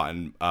could have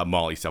gotten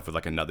Molly stuff with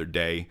like another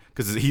day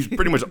because he's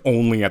pretty much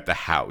only at the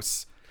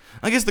house.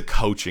 I guess the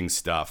coaching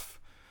stuff.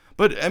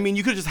 But, I mean,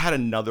 you could have just had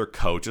another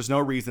coach. There's no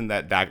reason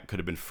that could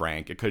have been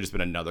Frank. It could have just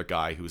been another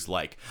guy who's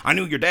like, I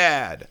knew your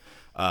dad.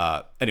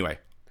 Anyway,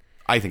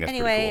 I think that's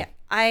pretty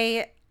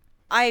cool.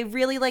 I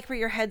really like where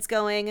your head's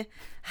going.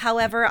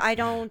 However, I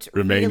don't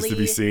Remains really to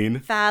be seen.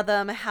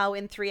 fathom how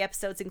in 3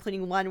 episodes,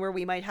 including one where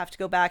we might have to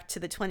go back to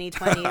the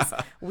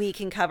 2020s, we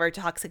can cover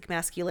toxic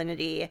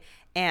masculinity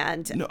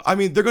and... No, I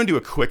mean, they're going to do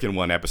a quick in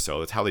one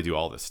episode. That's how they do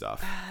all this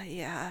stuff.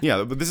 Yeah.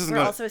 Yeah, but this isn't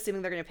We're also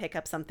assuming they're going to pick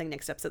up something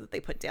next episode that they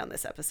put down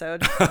this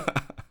episode.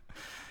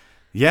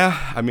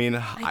 Yeah, I mean...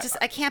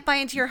 I can't buy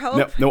into your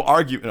hope. No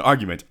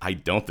argument. I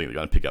don't think they're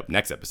going to pick up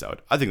next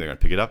episode. I think they're going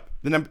to pick it up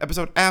the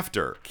episode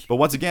after. But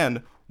once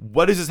again,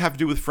 what does this have to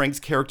do with Frank's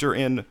character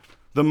in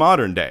the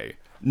modern day?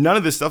 None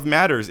of this stuff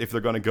matters if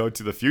they're going to go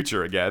to the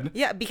future again.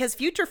 Yeah, because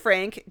future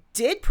Frank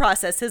did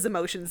process his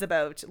emotions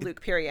about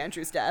Luke Perry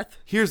Andrews' death.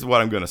 Here's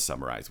what I'm going to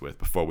summarize with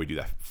before we do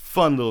that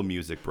fun little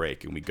music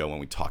break and we go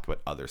and we talk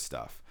about other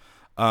stuff.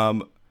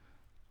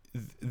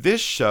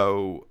 This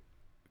show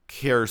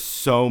cares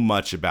so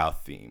much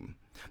about theme.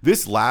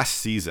 This last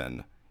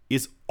season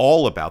is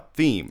all about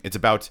theme. It's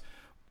about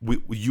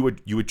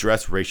you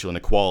address racial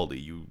inequality.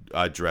 You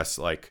address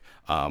like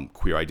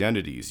queer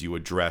identities. You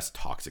address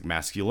toxic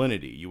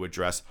masculinity. You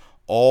address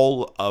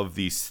all of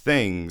these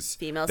things.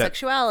 Female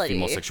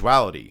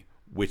sexuality,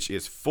 which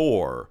is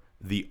for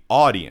the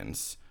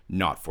audience,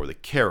 not for the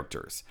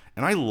characters.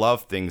 And I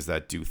love things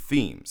that do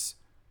themes.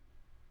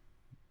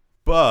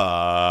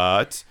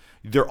 But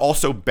they're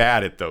also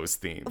bad at those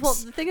themes. Well,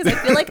 the thing is, I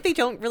feel like they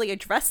don't really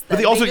address them. But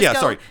they also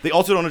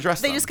don't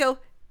address them. They just go,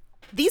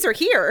 these are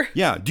here.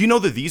 Yeah. Do you know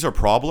that these are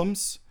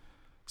problems?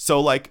 So,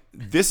 like,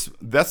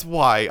 that's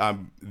why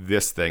I'm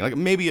this thing. Like,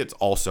 maybe it's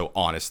also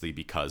honestly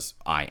because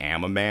I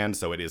am a man,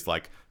 so it is,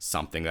 like,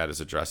 something that is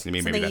addressing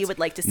me. Something maybe you would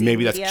like to see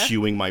Maybe in that's media.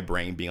 cueing my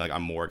brain, being like,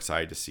 I'm more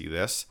excited to see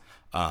this.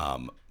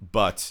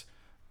 But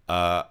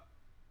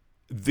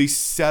the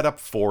setup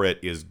for it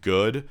is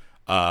good.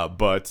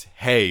 But,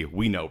 hey,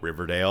 we know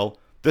Riverdale.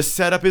 The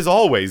setup is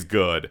always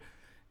good.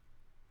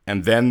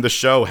 And then the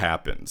show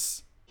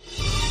happens.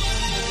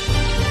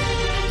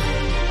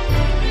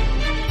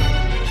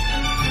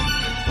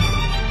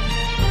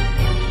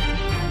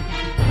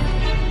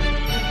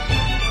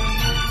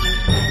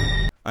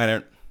 I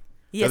don't.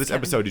 Yes, this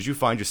episode, did you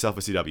find yourself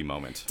a CW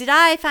moment? Did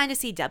I find a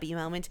CW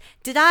moment?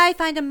 Did I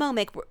find a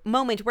moment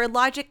where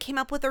Logic came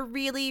up with a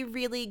really,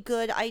 really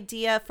good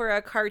idea for a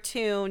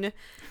cartoon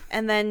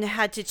and then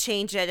had to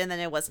change it and then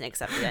it wasn't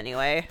accepted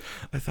anyway?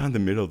 I thought in the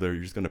middle there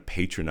you're just going to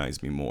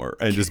patronize me more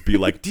and just be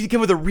like, did you come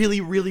with a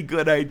really, really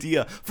good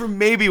idea for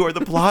maybe where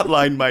the plot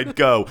line might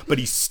go? But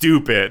he's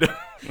stupid.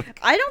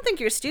 I don't think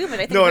you're stupid.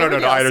 I think No.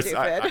 Riverdale's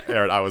stupid.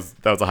 Aaron, that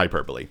was a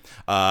hyperbole.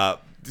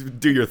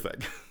 Do your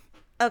thing.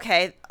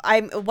 Okay,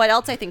 what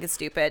else I think is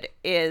stupid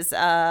is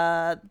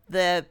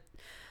the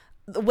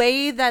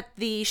way that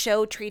the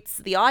show treats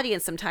the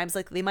audience sometimes.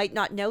 Like, they might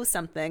not know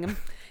something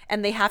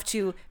and they have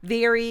to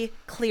very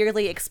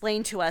clearly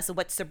explain to us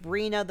what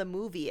Sabrina the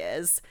movie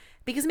is,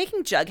 because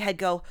making Jughead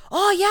go,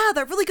 oh yeah,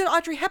 that really good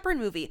Audrey Hepburn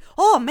movie,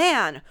 oh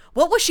man,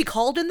 what was she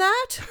called in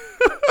that?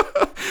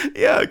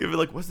 Yeah, give it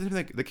like, what's the name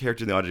of the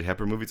character in the Audrey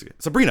Hepburn movie?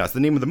 Sabrina, it's the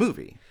name of the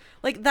movie.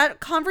 Like,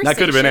 that conversation, That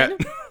could have been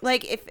it.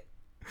 Like,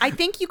 I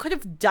think you could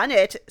have done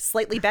it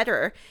slightly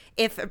better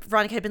if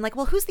Veronica had been like,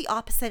 well, who's the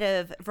opposite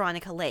of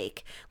Veronica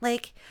Lake?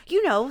 Like,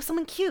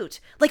 someone cute.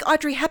 Like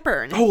Audrey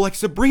Hepburn. Oh, like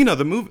Sabrina,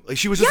 the movie. Like,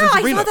 she was just in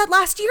Sabrina. I saw that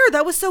last year.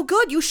 That was so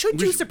good. You should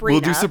do Sabrina.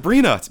 We'll do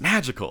Sabrina. It's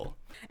magical.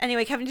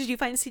 Anyway, Kevin, did you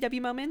find a CW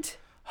moment?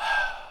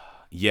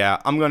 Yeah,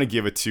 I'm going to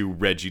give it to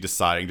Reggie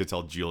deciding to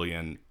tell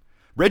Julian.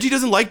 Reggie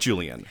doesn't like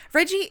Julian.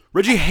 Reggie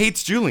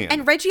hates Julian.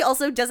 And Reggie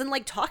also doesn't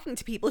like talking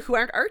to people who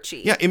aren't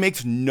Archie. Yeah, it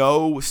makes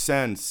no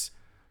sense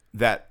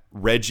that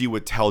Reggie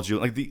would tell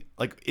Julie,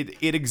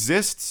 it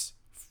exists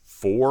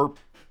for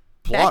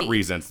plot Betty.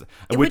 reasons,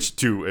 which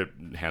to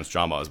enhance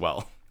drama as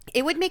well.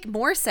 It would make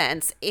more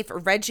sense if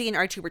Reggie and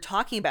Archie were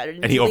talking about it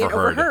And he Julian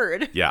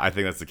overheard. Yeah, I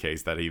think that's the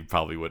case, that he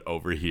probably would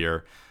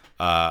overhear.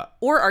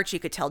 Or Archie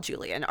could tell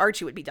Julian.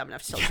 Archie would be dumb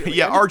enough to tell Julian.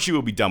 Yeah, Archie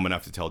would be dumb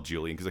enough to tell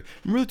Julian, because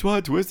remember the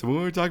Twilight Twist? When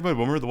we were talking about,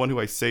 remember the one who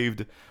I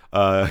saved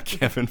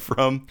Kevin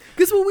from?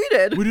 Guess what we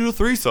did? We did a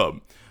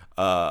threesome.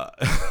 And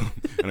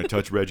I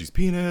touched Reggie's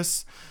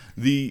penis.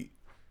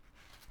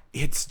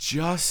 It's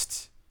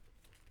just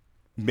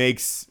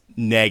makes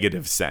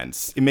negative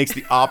sense. It makes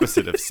the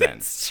opposite of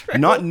sense.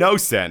 Not no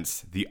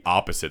sense, the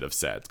opposite of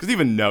sense. Because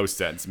even no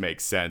sense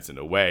makes sense in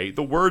a way.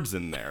 The word's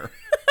in there.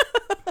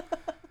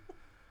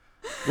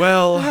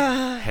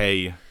 Well,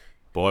 hey,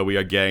 boy, we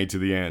are getting to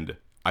the end.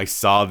 I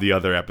saw the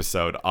other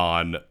episode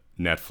on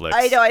Netflix.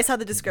 I know, I saw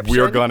the description. We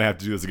are going to have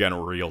to do this again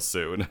real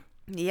soon.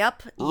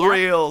 Yep.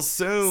 Real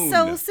soon.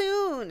 So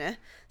soon.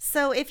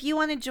 So if you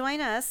want to join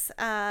us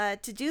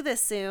to do this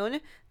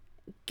soon,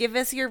 give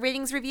us your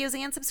ratings, reviews,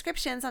 and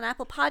subscriptions on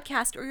Apple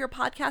Podcast or your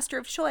podcaster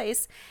of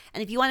choice.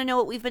 And if you want to know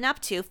what we've been up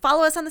to,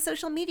 follow us on the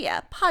social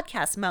media,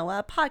 Podcast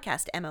MOA,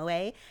 Podcast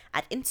MOA,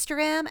 at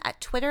Instagram, at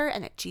Twitter,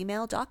 and at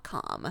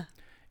gmail.com.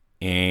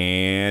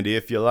 And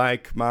if you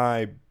like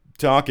my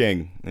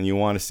talking and you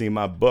want to see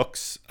my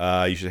books,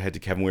 you should head to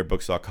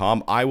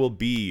kevinweirdbooks.com. I will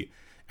be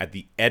at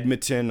the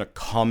Edmonton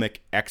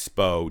Comic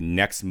Expo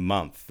next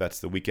month. That's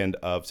the weekend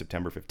of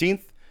September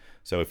 15th.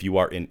 So if you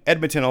are in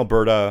Edmonton,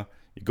 Alberta,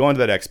 you're going to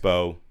that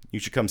expo, you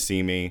should come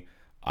see me.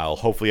 I'll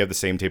hopefully have the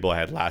same table I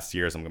had last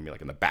year, so I'm going to be like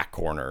in the back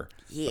corner.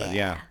 Yeah. But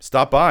yeah,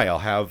 stop by. I'll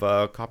have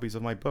copies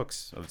of my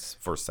books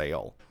for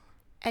sale.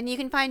 And you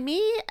can find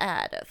me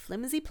at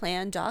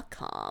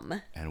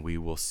flimsyplan.com. And we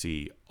will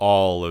see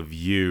all of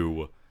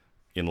you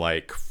in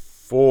like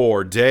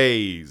 4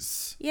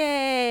 days.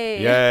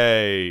 Yay.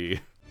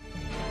 Yay.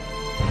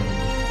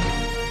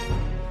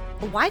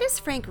 Why does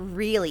Frank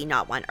really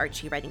not want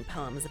Archie writing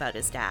poems about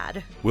his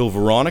dad? Will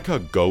Veronica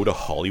go to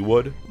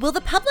Hollywood? Will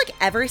the public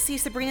ever see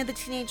Sabrina the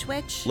Teenage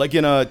Witch? Like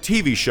in a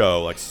TV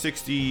show, like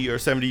 60 or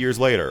 70 years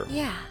later.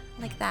 Yeah,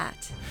 like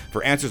that.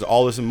 For answers to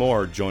all this and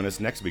more, join us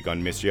next week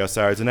on Mystery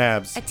Outsiders and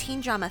Abs. A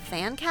teen drama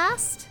fan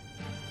cast?